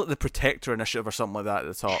it says like the Protector Initiative or something like that at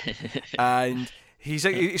the top. And he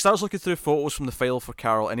starts looking through photos from the file for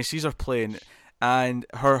Carol, and he sees her plane, and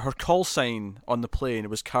her call sign on the plane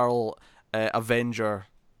was Carl Avenger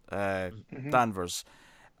Danvers.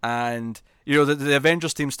 And the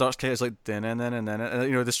Avengers team starts kind of like and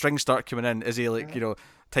the strings start coming in as he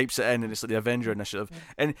types it in, and it's like the Avenger Initiative.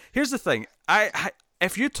 And here's the thing,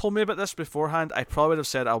 if you told me about this beforehand, I probably would have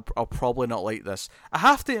said I'll probably not like this. I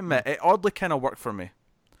have to admit, it oddly kind of worked for me.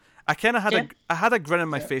 I kind of had a grin on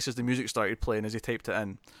my face as the music started playing as he typed it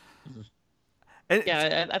in.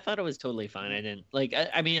 I thought it was totally fine. I didn't like.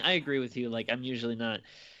 I mean, I agree with you. Like, I'm usually not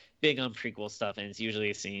big on prequel stuff, and it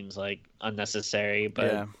usually seems like unnecessary.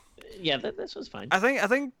 But this was fine. I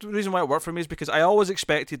think the reason why it worked for me is because I always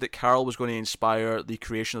expected that Carol was going to inspire the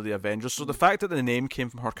creation of the Avengers. So the fact that the name came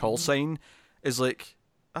from her call sign is like,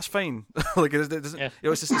 that's fine. Like it's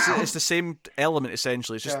the same element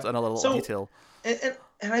essentially. It's just another little detail.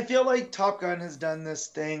 And I feel like Top Gun has done this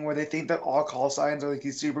thing where they think that all call signs are like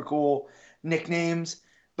these super cool nicknames.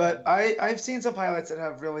 But I've seen some pilots that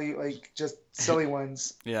have really like just silly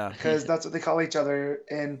ones. Yeah. Because that's what they call each other.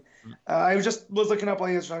 And I was looking up while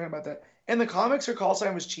you guys were talking about that. In the comics, her call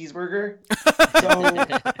sign was Cheeseburger. So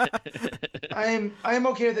I'm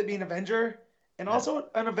okay with it being Avenger. And also,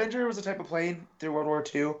 an Avenger was a type of plane through World War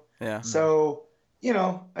II. Yeah. So,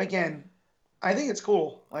 again, I think it's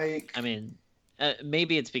cool. Like, I mean,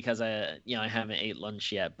 maybe it's because I haven't ate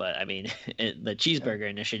lunch yet, but I mean, the cheeseburger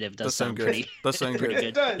initiative does sound good. Does sound good.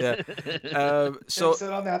 It does. Yeah. So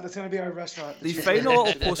sit on that. That's going to be our restaurant. The final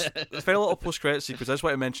little post-credit sequence. I just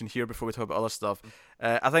want to mention here before we talk about other stuff.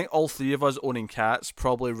 I think all three of us owning cats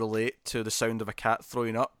probably relate to the sound of a cat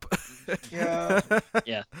throwing up. Yeah.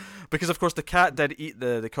 Yeah. Because of course the cat did eat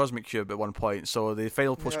the cosmic cube at one point, so the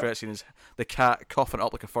final post-credit scene is the cat coughing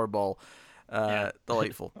up like a fur ball.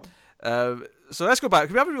 Delightful. So let's go back.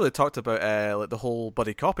 We haven't really talked about like the whole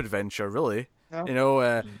buddy cop adventure, really.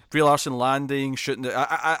 No. Brie Larson landing, shooting.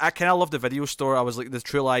 I kind of love the video store. I was like the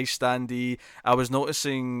True Lies standee. I was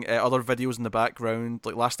noticing other videos in the background.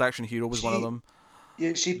 Like Last Action Hero was one of them.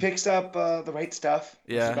 Yeah, she picks up the right stuff.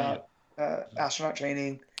 Yeah. About astronaut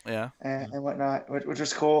training. Yeah. And whatnot, which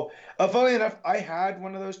was cool. Funnily enough, I had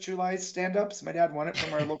one of those True Lies stand-ups. My dad won it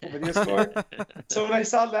from our local video store. So when I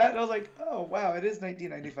saw that, I was like, oh, wow, it is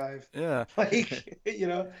 1995. Yeah. Like,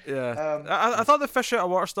 Yeah. I thought the fish out of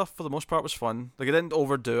water stuff, for the most part, was fun. Like, it didn't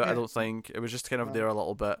overdo it, I don't think. It was just kind of there a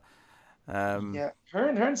little bit. Yeah. Her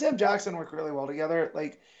and Sam Jackson work really well together.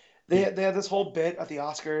 Like, they had this whole bit at the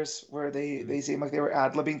Oscars where they seemed like they were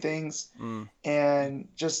ad-libbing things. And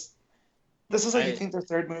just... This is like I think their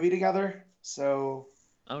third movie together, so.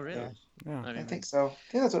 Oh really? Yeah. I think so.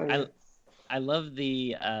 I think that's what I mean. I love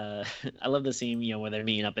the scene where they're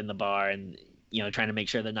meeting up in the bar and trying to make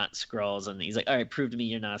sure they're not Skrulls, and he's like, all right, prove to me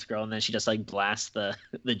you're not a Skrull, and then she just like blasts the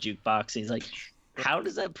jukebox. He's like, how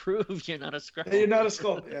does that prove you're not a Skrull? You're not a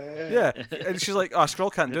Skrull. Yeah. And she's like, oh, a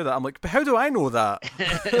Skrull can't do that. I'm like, but how do I know that?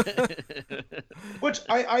 Which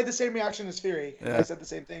I had the same reaction as Fury. Yeah. I said the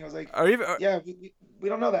same thing. I was like, we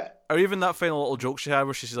don't know that. Or even that final little joke she had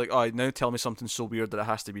where she's like, oh, now tell me something so weird that it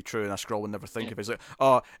has to be true, and a Skrull would never think of it. He's like,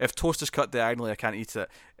 oh, if toast is cut diagonally, I can't eat it.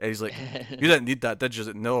 And he's like, you didn't need that, did you?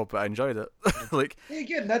 Like, no, but I enjoyed it. Like,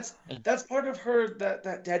 again, that's part of her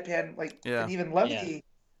that deadpan, like, and even levity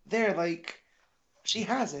there, like. She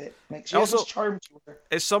has it. Like, she has this charm to her.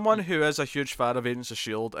 As someone who is a huge fan of Agents of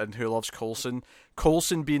S.H.I.E.L.D. and who loves Coulson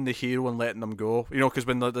being the hero and letting them go, because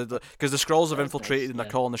when the Skrulls have infiltrated and they're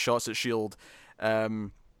calling the shots at S.H.I.E.L.D.,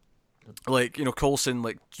 Coulson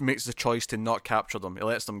like makes the choice to not capture them. He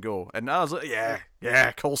lets them go, and I was like,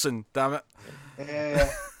 yeah, Coulson, damn it.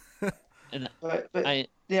 Yeah. but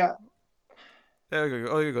yeah. There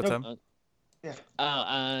you go, Tim.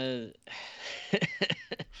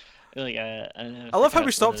 Like, I love how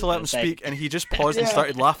we stopped to let him speak, and he just paused and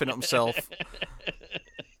started laughing at himself.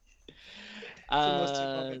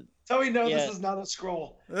 So we know this is not a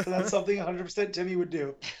Skrull. So that's something 100% Timmy would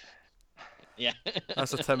do. Yeah.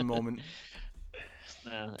 That's a Tim moment.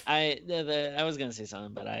 I was gonna say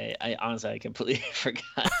something, but I honestly I completely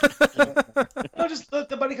forgot. No, just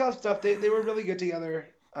the buddy cop stuff. They were really good together.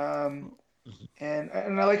 and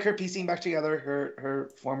I like her piecing back together her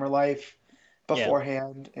former life Yeah.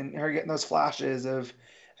 beforehand, and her getting those flashes of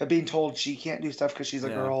being told she can't do stuff because she's a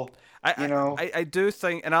Yeah. girl. I, You know? I do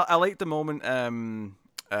think, and I like the moment,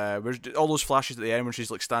 where all those flashes at the end when she's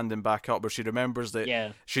like standing back up, where she remembers that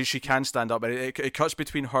Yeah. she can stand up, and it cuts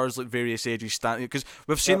between hers like various ages standing, because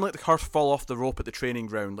we've seen Yep. like her fall off the rope at the training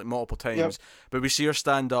ground like multiple times, Yep. but we see her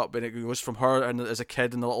stand up, and it goes from her and as a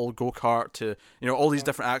kid in the little go kart to all these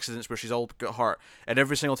different accidents where she's all got hurt, and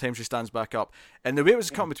every single time she stands back up, and the way it was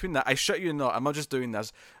cutting between that, I shit you not, I'm not just doing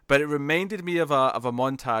this, but it reminded me of a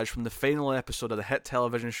montage from the final episode of the hit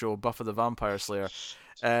television show Buffy the Vampire Slayer.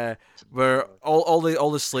 Where all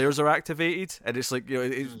the Slayers are activated, and it's like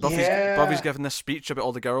Buffy's giving this speech about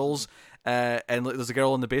all the girls, and like there's a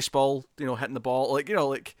girl on the baseball, hitting the ball, like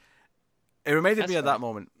it reminded me of that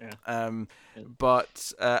moment. Yeah.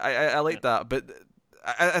 But I like that, but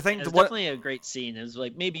I think It's definitely a great scene. It was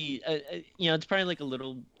like maybe it's probably like a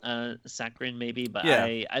little saccharine maybe, but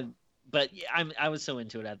Yeah. I was so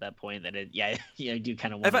into it at that point that I do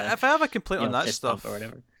kind of want if I have a complaint on that fist stuff bump or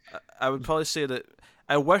whatever. I would probably say that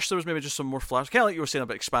I wish there was maybe just some more flash, kind of like you were saying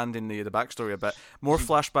about expanding the backstory a bit, more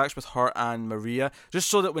flashbacks with her and Maria, just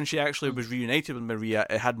so that when she actually was reunited with Maria,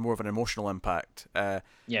 it had more of an emotional impact.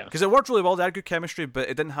 Because it worked really well, they had good chemistry, but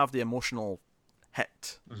it didn't have the emotional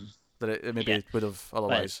hit that it maybe would have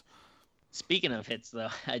otherwise. But speaking of hits, though,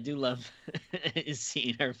 I do love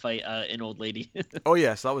seeing her fight an old lady. Oh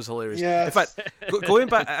yes, that was hilarious. Yes. In fact, going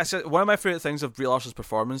back, I said one of my favorite things of Brie Larson's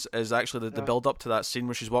performance is actually the build up to that scene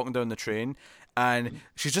where she's walking down the train and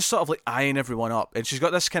she's just sort of like eyeing everyone up, and she's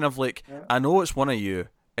got this kind of like, I know it's one of you,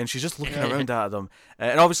 and she's just looking around at them,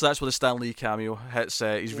 and obviously that's where the Stan Lee cameo hits.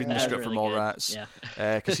 He's reading the script really from good. Mallrats,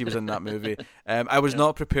 Yeah. because he was in that movie. I was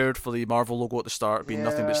not prepared for the Marvel logo at the start being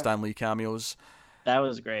nothing but Stan Lee cameos. That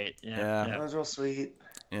was great. Yeah. That was real sweet.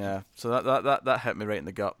 Yeah, so that hit me right in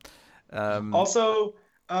the gut. Also,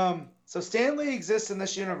 so Stan Lee exists in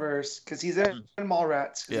this universe because he's in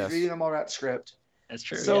Mallrats. 'Cause Yes. He's reading the Mallrats script. That's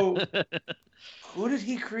true. So, who did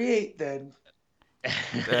he create then?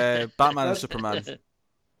 Batman and Superman.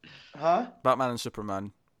 Huh? Batman and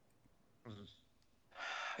Superman.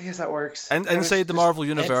 I guess that works. And It was inside the just- Marvel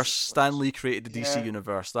universe, Stan Lee created the DC Yeah.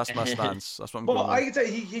 universe. That's my stance. That's what I'm Well, going I with. can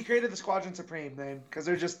say he created the Squadron Supreme then, because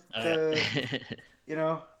they're just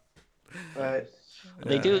But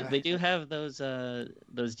They do have those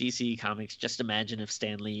DC comics. Just imagine if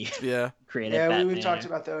Stan Lee Yeah, created yeah, Batman. we've talked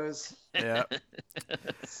about those. yeah.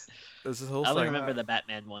 There's this whole I only thing. remember the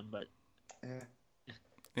Batman one, but Yeah.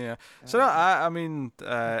 Yeah. So no, I mean,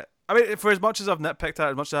 for as much as I've nitpicked at,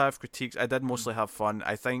 as much as I have critiques, I did mostly have fun.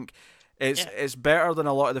 I think it's better than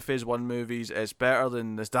a lot of the Phase 1 movies. It's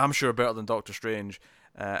damn sure better than Doctor Strange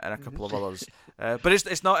and a couple of others. But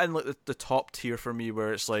it's not in like the top tier for me,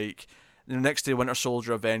 where it's like next to Winter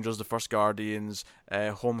Soldier, Avengers, The First Guardians,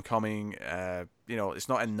 Homecoming. It's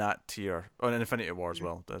not in that tier. Oh, and Infinity War as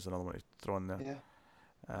well. There's another one to throw in there.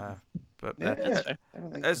 Yeah. But Yeah, that's fair. I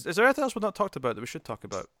don't think is there anything else we've not talked about that we should talk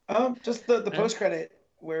about? just the post credit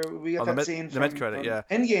where we got that scene the from mid-credit, yeah.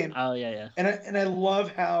 Endgame. Oh yeah. And I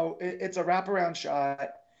love how it's a wraparound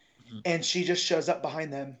shot, and she just shows up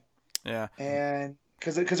behind them, Yeah. and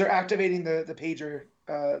because they're activating the pager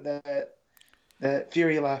that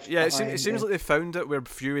Fury left. Yeah, it behind, seems and- like they found it where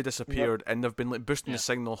Fury disappeared, and they've been like boosting the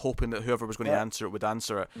signal, hoping that whoever was going to answer it would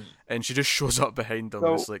answer it, and she just shows up behind them.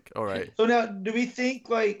 And it's like, all right. So now, do we think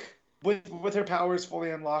like with her powers fully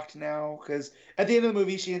unlocked now? Because at the end of the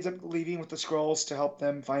movie, she ends up leaving with the scrolls to help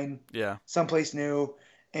them find someplace new,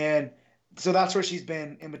 and so that's where she's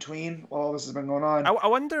been in between while all this has been going on. I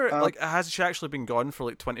wonder, like, has she actually been gone for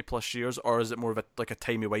like 20+ years, or is it more of a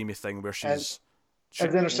timey-wimey thing where she's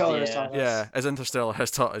as Interstellar has taught us. Yeah, as Interstellar has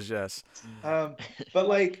taught us, yes. But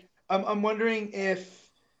like, I'm wondering if,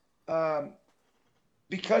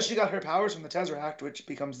 because she got her powers from the Tesseract, which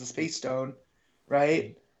becomes the Space Stone,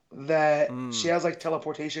 right? That she has like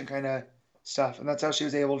teleportation kind of stuff, and that's how she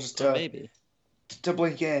was able just to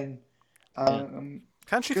blink in.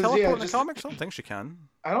 Can she 'cause, teleport yeah, in the just- comics? I don't think she can.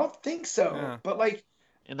 I don't think so, Yeah. but like,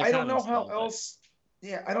 In the I don't know comics, how though, but- else.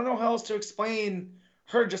 Yeah, I don't know how else to explain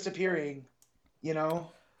her just appearing. You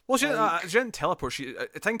know. Well, she Like- didn't teleport. She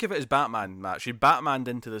think of it as Batman, Matt. She Batmaned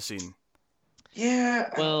into the scene. Yeah.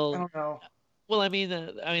 Well, I don't know. Well, I mean,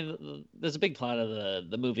 there's a big plot of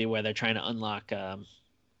the movie where they're trying to unlock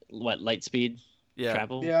light speed Yeah.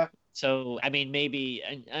 travel. Yeah. So I mean, maybe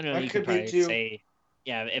I don't know. That You could could be probably too. say,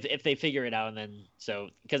 yeah, if they figure it out, and then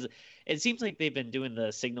because it seems like they've been doing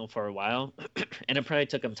the signal for a while, and it probably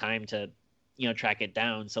took them time to track it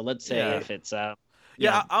down. So let's say Yeah. if it's Yeah,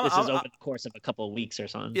 Yeah, this is over the course of a couple of weeks or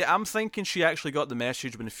something. Yeah, I'm thinking she actually got the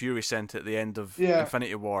message when Fury sent it at the end of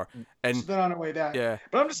Infinity War. And she's been on her way back. Yeah.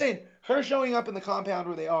 But I'm just saying, her showing up in the compound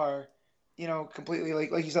where they are, completely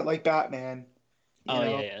like you said, like Batman.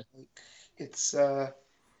 Yeah. Like, it's I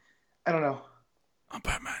don't know. I'm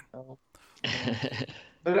Batman. Oh.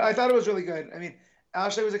 But I thought it was really good. I mean,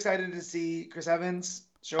 Ashley was excited to see Chris Evans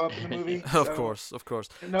show up in the movie. Of course.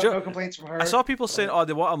 No complaints from her. I saw people saying, "Oh,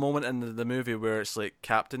 they want a moment in the movie where it's like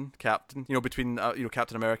Captain, between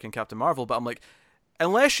Captain America and Captain Marvel." But I'm like,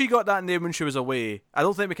 unless she got that name when she was away, I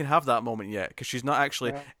don't think we can have that moment yet because she's not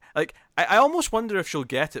actually like. I almost wonder if she'll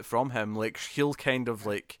get it from him. Like he'll kind of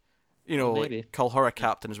like, like call her a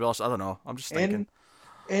captain as well. So I don't know. I'm just thinking.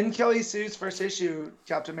 In Kelly Sue's first issue,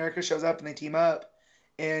 Captain America shows up and they team up,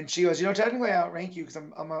 and she goes, technically I outrank you because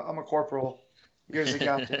I'm a corporal. You're the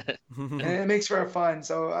captain, and it makes for a fun.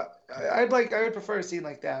 So I would prefer a scene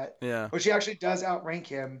like that. Yeah. Where she actually does outrank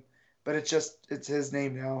him, but it's his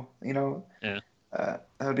name now. Yeah. That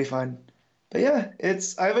would be fun. But yeah,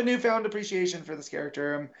 I have a newfound appreciation for this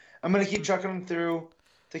character. I'm gonna keep chucking him through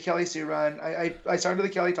the Kelly Sue run. I started the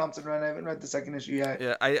Kelly Thompson run. I haven't read the second issue yet.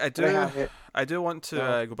 Yeah, I do want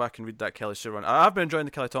to go back and read that Kelly Sue run. I've been enjoying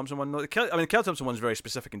the Kelly Thompson one. The Kelly Thompson one's very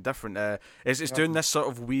specific and different. It's doing this sort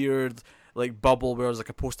of weird like bubble where there's like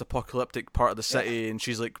a post-apocalyptic part of the city, and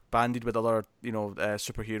she's like banded with other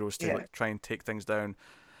superheroes to like try and take things down.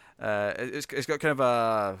 It's got kind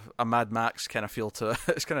of a Mad Max kind of feel to it.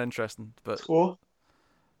 It's kind of interesting, but cool.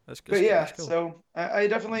 But yeah, cool. So I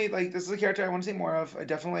definitely like this is a character I want to see more of. I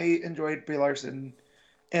definitely enjoyed Brie Larson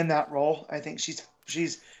in that role. I think she's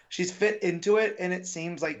fit into it, and it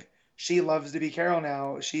seems like she loves to be Carol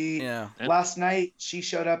now. Last night she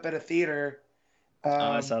showed up at a theater.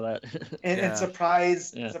 I saw that. and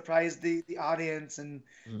surprised the audience, and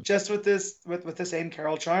just with the same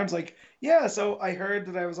Carol charms. Like, so I heard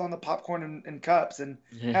that I was on the popcorn and cups, and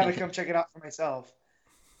had to come check it out for myself.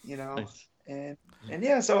 Nice. And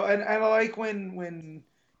so I like when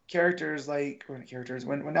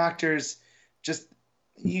actors just,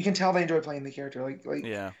 you can tell they enjoy playing the character, like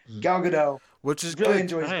Gal Gadot, which is really good.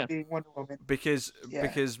 enjoys being Wonder Woman because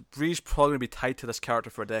Bree's probably going to be tied to this character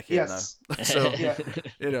for a decade now. So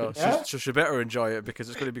so she better enjoy it because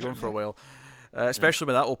it's going to be going for a while, especially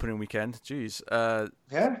with that opening weekend. Jeez.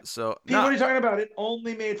 So Pete, what are you talking about? It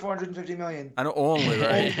only made $450 million. I know, only,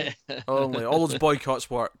 right? Only all those boycotts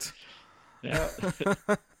worked. Yeah.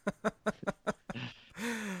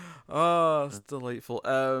 Oh, it's delightful.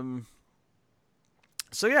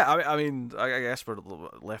 So yeah, I mean, I guess we're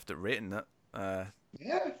left at rating it.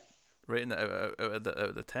 Rating it out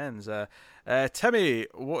of the tens. Timmy,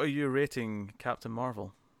 what are you rating Captain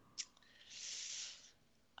Marvel?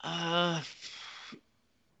 I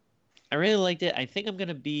really liked it. I think I'm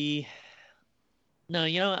gonna be. No,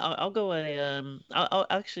 I'll go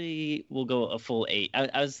we'll go a full 8.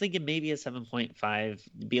 I was thinking maybe a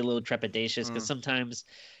 7.5, be a little trepidatious because sometimes,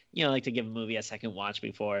 I like to give a movie a second watch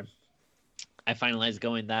before I finalize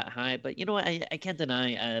going that high. But you know what, I can't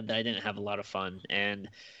deny that I didn't have a lot of fun, and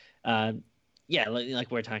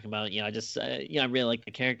like we're talking about, I just I really like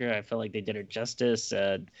the character. I felt like they did her justice,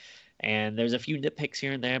 and there's a few nitpicks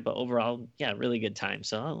here and there, but overall, really good time.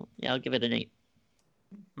 So I'll give it an 8.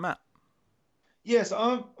 Matt. Yes,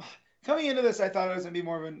 coming into this, I thought it was gonna be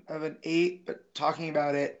more of an 8, but talking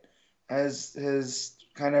about it has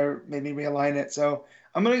kind of made me realign it. So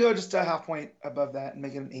I'm gonna go just a half point above that and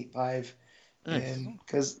make it an 8.5. Nice. And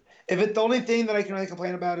because the only thing that I can really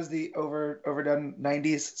complain about is the overdone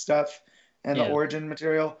 90s stuff and the origin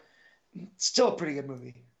material, it's still a pretty good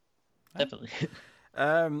movie. Definitely.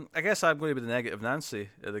 I guess I'm going to be the negative Nancy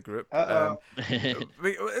of the group.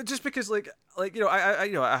 Just because,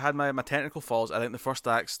 I had my technical faults. I think the first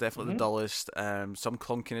act's definitely the dullest. Some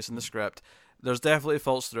clunkiness in the script. There's definitely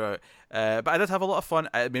faults throughout. But I did have a lot of fun.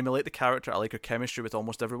 It made me like the character. I like her chemistry with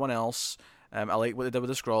almost everyone else. I like what they did with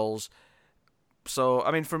the Skrulls. So,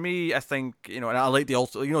 I mean, for me, I think, and I like the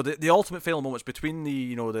ultimate final moments between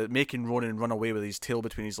the making Ronan run away with his tail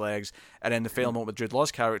between his legs, and then the final moment with Jude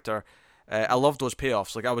Law's character. I love those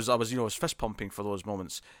payoffs. Like I was fist pumping for those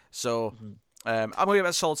moments. So I'm gonna give it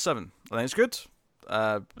a solid 7. I think it's good,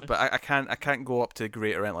 but I can't go up to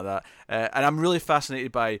great or anything like that. And I'm really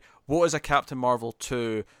fascinated by what is a Captain Marvel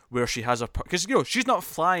 2 where she has because she's not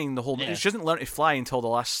flying the whole. She doesn't learn to fly until the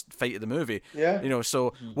last fight of the movie. Yeah.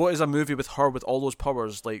 So what is a movie with her with all those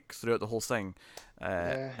powers like throughout the whole thing?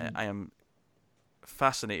 I am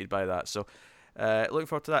fascinated by that. So. Looking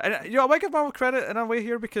forward to that. And I might give Marvel credit in a way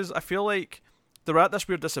here because I feel like they're at this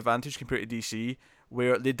weird disadvantage compared to DC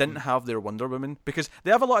where they didn't have their Wonder Woman, because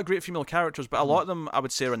they have a lot of great female characters, but a lot of them I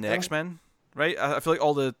would say are in the X-Men. right? I feel like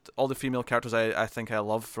all the female characters I think I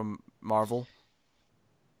love from Marvel.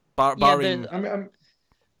 Barring,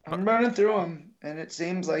 I'm running through them, and it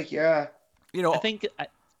seems like you know,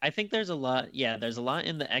 I think there's a lot. Yeah, there's a lot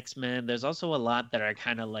in the X-Men. There's also a lot that are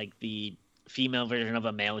kind of like the female version of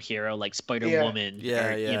a male hero, like Spider-Woman,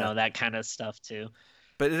 or, you know, that kind of stuff too.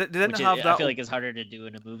 But they didn't Which have that. I feel like it's harder to do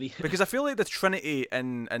in a movie. Because I feel like the Trinity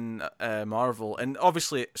in Marvel, and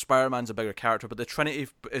obviously Spider-Man's a bigger character, but the Trinity,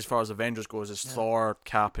 as far as Avengers goes, is Thor,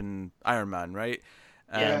 Cap, and Iron Man, right?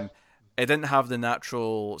 It didn't have the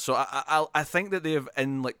natural. So I think that they've,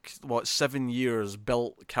 in 7 years,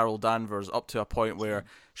 built Carol Danvers up to a point where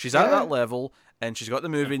she's at that level. And she's got the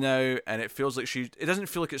movie now, and it feels like it doesn't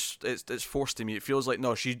feel like it's forced to me. It feels like,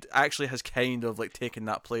 no, she actually has kind of taken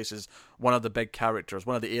that place as one of the big characters,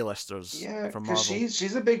 one of the A-listers from Marvel. Because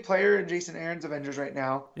she's a big player in Jason Aaron's Avengers right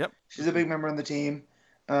now. Yep. She's a big member on the team.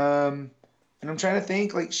 And I'm trying to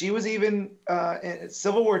think, she was even in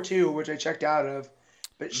Civil War II, which I checked out of,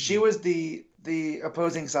 but she was the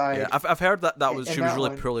opposing side. Yeah, I've heard that she was really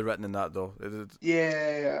one. Poorly written in that, though.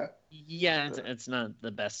 Yeah, it's not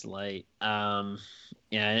the best light. And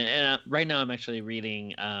right now I'm actually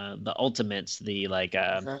reading the Ultimates, the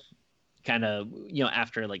kind of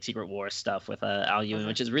after Secret War stuff with Al Ewing,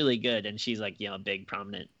 which is really good, and she's a big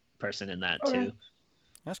prominent person in that too.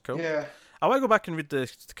 That's cool. Yeah. I want to go back and read the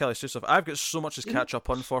Kelly Sue stuff. I've got so much to catch up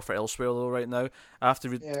on for Elsewhere though right now. I have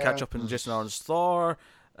to catch up on Jason Aaron's Thor.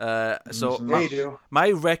 My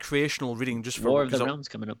recreational reading just for War of the Realms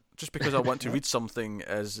coming up. Just because I want to read something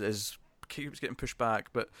is keeps getting pushed back,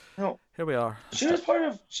 but here we are. She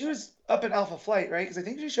was up in Alpha Flight, right? Because I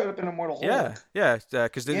think she showed up in Immortal Hulk.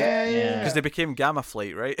 Because they became Gamma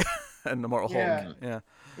Flight, right? in Immortal Hulk.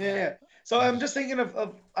 Yeah. So I'm just thinking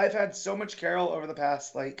of I've had so much Carol over the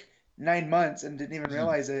past 9 months and didn't even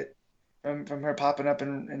realize it from her popping up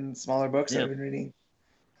in smaller books that I've been reading.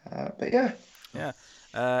 But yeah. Yeah.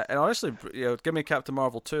 And honestly, give me Captain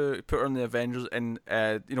Marvel 2, put her in the Avengers, and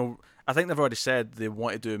I think they've already said they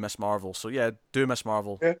want to do Miss Marvel, so do Miss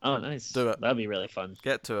Marvel. Yeah. Oh, nice. Do it. That'd be really fun.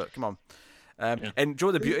 Get to it. Come on. And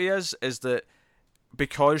Joe, the beauty is that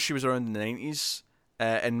because she was around in the 90s,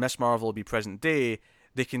 and Miss Marvel will be present day,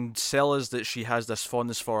 they can sell us that she has this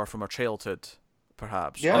fondness for her from her childhood,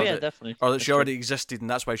 perhaps. Yeah, definitely. Or that she already existed, and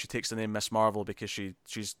that's why she takes the name Miss Marvel, because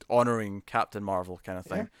she's honouring Captain Marvel kind of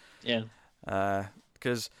thing. Yeah.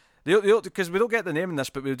 Because we don't get the name in this,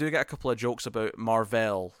 but we do get a couple of jokes about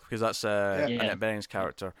Marvel, because that's Annette Bening's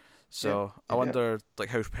character. So I wonder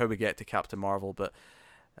how we get to Captain Marvel, but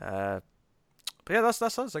yeah, that's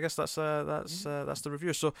us. I guess that's the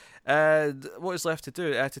review. So what is left to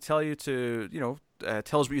do? To tell you to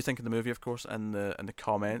tell us what you think of the movie, of course, in the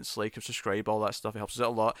comments, like and subscribe, all that stuff. It helps us out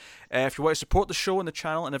a lot. If you want to support the show and the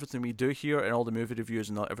channel and everything we do here, and all the movie reviews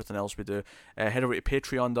and everything else we do, head over to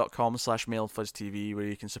patreon.com/MailedFuzzTV, where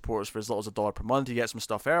you can support us for as little as $1 per month. You get some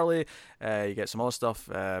stuff early, you get some other stuff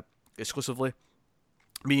exclusively.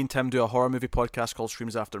 Me and Tim do a horror movie podcast called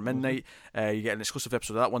Streams After Midnight. You get an exclusive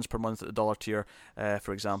episode of that once per month at the $1 tier,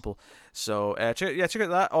 for example. So check out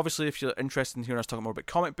that. Obviously, if you're interested in hearing us talk more about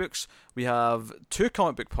comic books, we have 2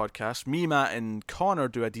 comic book podcasts. Me, Matt, and Connor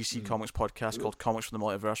do a DC Comics podcast called Comics from the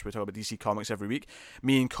Multiverse. We talk about DC Comics every week.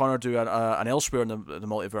 Me and Connor do an Elsewhere in the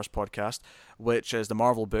Multiverse podcast, which is the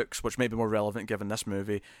Marvel books, which may be more relevant given this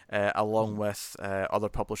movie, along with other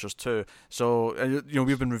publishers too. So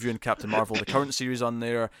we've been reviewing Captain Marvel, the current series on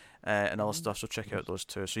there, and other stuff. So check out those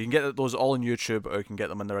too. So you can get those all on YouTube, or you can get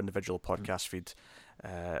them in their individual podcast feed.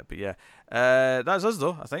 But yeah, that's us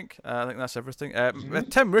though. I think that's everything.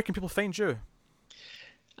 Tim, where can people find you?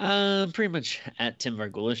 Pretty much at Tim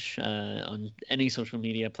Vargulish on any social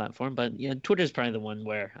media platform, but yeah, Twitter is probably the one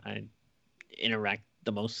where I interact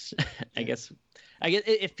the most. I guess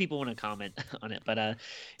if people want to comment on it, but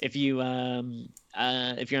if you're on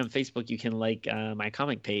Facebook, you can like my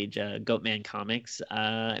comic page, Goatman Comics.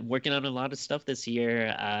 I'm working on a lot of stuff this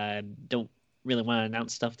year. I don't really want to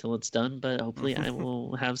announce stuff till it's done, but hopefully I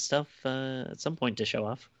will have stuff at some point to show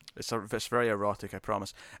off. It's very erotic, I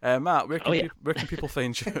promise. Matt, where can people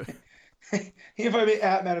find you? You can find me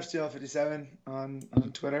at Man of Steel 57 on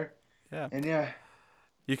Twitter. Yeah. And yeah.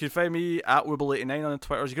 You can find me at Wibble89 on the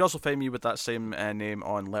Twitters. You can also find me with that same name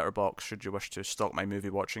on Letterboxd, should you wish to stalk my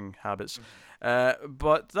movie watching habits.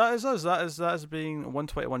 But that is us. That is being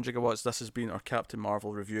 121 Gigawatts. This has been our Captain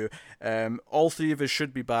Marvel review. All 3 of us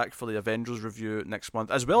should be back for the Avengers review next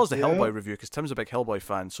month, as well as the Hellboy review, because Tim's a big Hellboy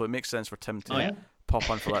fan, so it makes sense for Tim to pop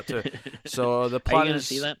on for that too. So the plan Are you is...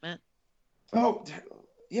 see that, Matt? Oh,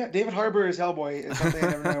 yeah, David Harbour is Hellboy is something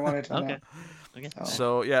I never really wanted to know. Okay. Oh.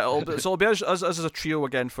 So yeah, it'll be us as a trio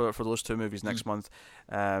again for those two movies next month.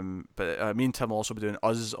 But me and Tim will also be doing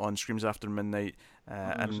Us on Screams After Midnight,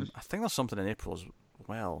 and I think there's something in April as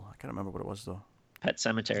well. I can't remember what it was though. Pet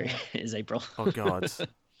Cemetery is April. Oh God, that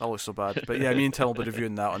looks so bad. But yeah, me and Tim will be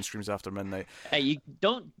reviewing that on Screams After Midnight. Hey, you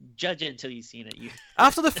don't judge it until you've seen it.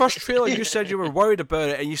 After the first trailer, you said you were worried about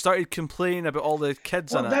it, and you started complaining about all the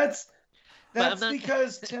kids in it. That's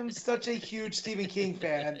because Tim's such a huge Stephen King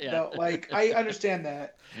fan. Yeah. That, like, I understand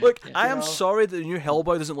that. Look, Yeah. I am You know? sorry that the new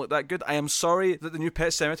Hellboy doesn't look that good. I am sorry that the new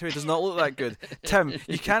Pet Cemetery does not look that good. Tim,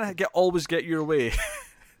 you can't always get your way.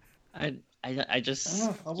 I just I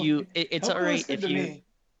don't know. you. It's Hellboy alright looks good if to you. me.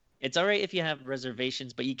 It's alright if you have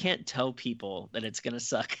reservations, but you can't tell people that it's gonna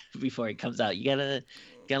suck before it comes out. You gotta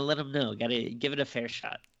let them know. Gotta give it a fair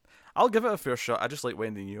shot. I'll give it a fair shot. I just like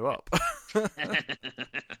winding you up.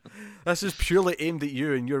 This is purely aimed at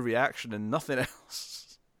you and your reaction and nothing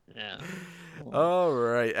else. Yeah. All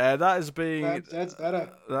right, that has been That's better.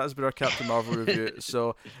 that has been our Captain Marvel review.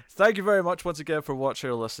 So thank you very much once again for watching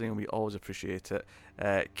or listening. We always appreciate it.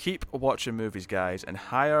 Keep watching movies, guys, and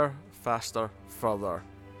higher, faster, further.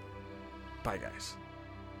 Bye, guys.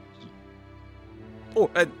 Oh,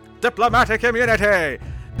 and diplomatic immunity.